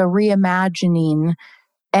like a reimagining,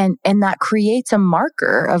 and that creates a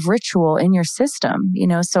marker of ritual in your system, you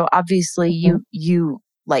know. So obviously you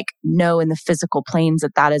like know in the physical planes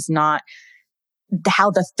that is not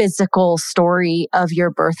how the physical story of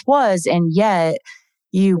your birth was, and yet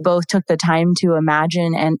you both took the time to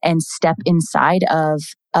imagine and step inside of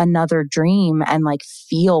another dream and like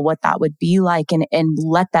feel what that would be like, and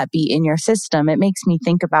let that be in your system. It makes me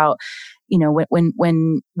think about, you know,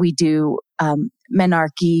 when we do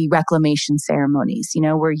menarche reclamation ceremonies, you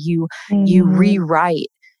know, where you rewrite,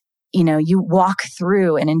 you know, you walk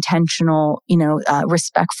through an intentional, you know,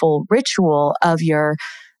 respectful ritual of your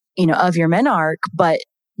menarche, but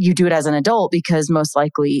you do it as an adult because most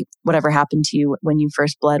likely whatever happened to you when you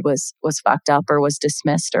first bled was fucked up or was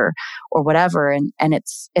dismissed or whatever. And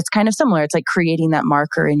it's kind of similar. It's like creating that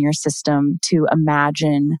marker in your system to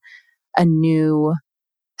imagine a new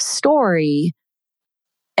story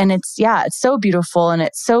it's so beautiful, and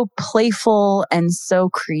it's so playful and so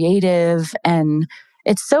creative, and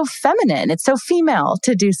it's so feminine. It's so female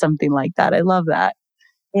to do something like that. I love that.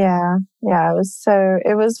 Yeah.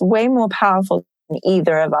 It was way more powerful than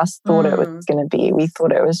either of us thought it was going to be. We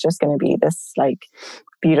thought it was just going to be this like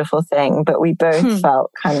beautiful thing, but we both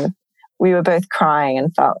felt we were both crying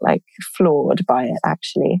and felt like floored by it,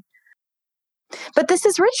 actually. But this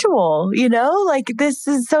is ritual, like this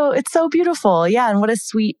is it's so beautiful. Yeah. And what a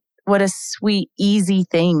sweet, easy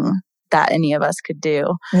thing that any of us could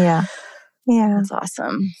do. Yeah. Yeah. That's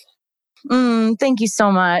awesome. Thank you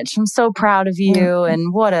so much. I'm so proud of you.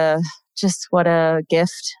 And what a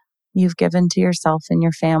gift you've given to yourself and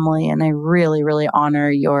your family. And I really, really honor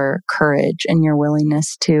your courage and your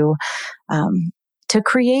willingness to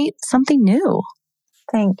create something new.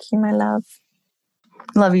 Thank you, my love.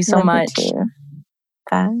 Love you so much. You too.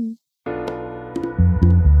 Bye.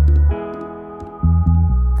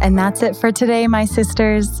 And that's it for today, my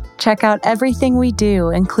sisters. Check out everything we do,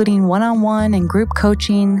 including one-on-one and group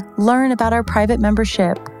coaching, learn about our private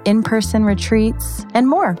membership, in-person retreats, and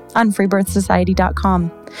more on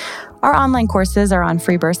freebirthsociety.com. Our online courses are on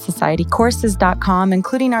freebirthsocietycourses.com,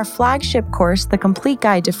 including our flagship course, The Complete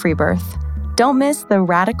Guide to Free Birth. Don't miss the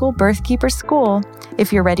Radical Birthkeeper School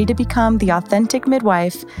if you're ready to become the authentic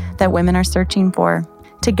midwife that women are searching for.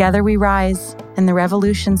 Together we rise, and the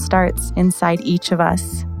revolution starts inside each of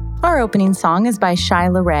us. Our opening song is by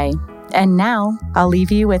Shyla Ray. And now, I'll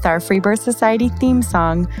leave you with our Free Birth Society theme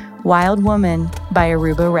song, Wild Woman by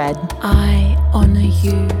Aruba Red. I honor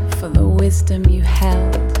you for the wisdom you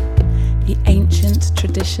held, the ancient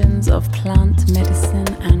traditions of plant medicine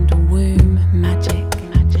and womb magic.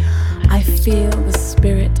 I feel the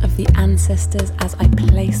spirit of the ancestors as I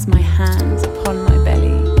place my hands upon my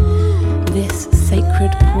belly. This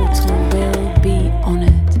sacred portal will be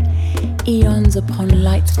honored. Eons upon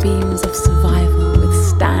light beams of survival,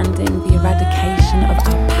 withstanding the eradication of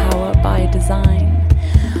our power by design.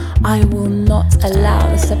 I will not allow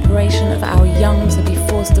the separation of our young to be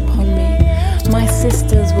forced upon me. My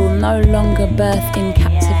sisters will no longer birth in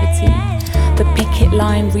captivity. The picket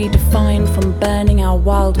line redefined from burning our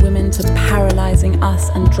wild women to paralyzing us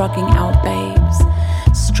and drugging our babes.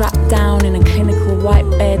 Strapped down in a clinical white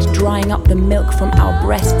bed, drying up the milk from our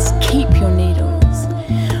breasts. Keep your needles.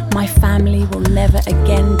 My family will never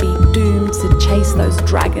again be doomed to chase those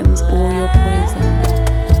dragons or your poison.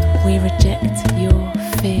 We reject your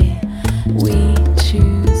fear. We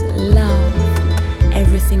choose love.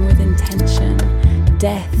 Everything with intention.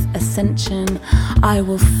 Death, ascension. I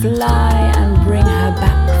will fly and bring her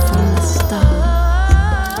back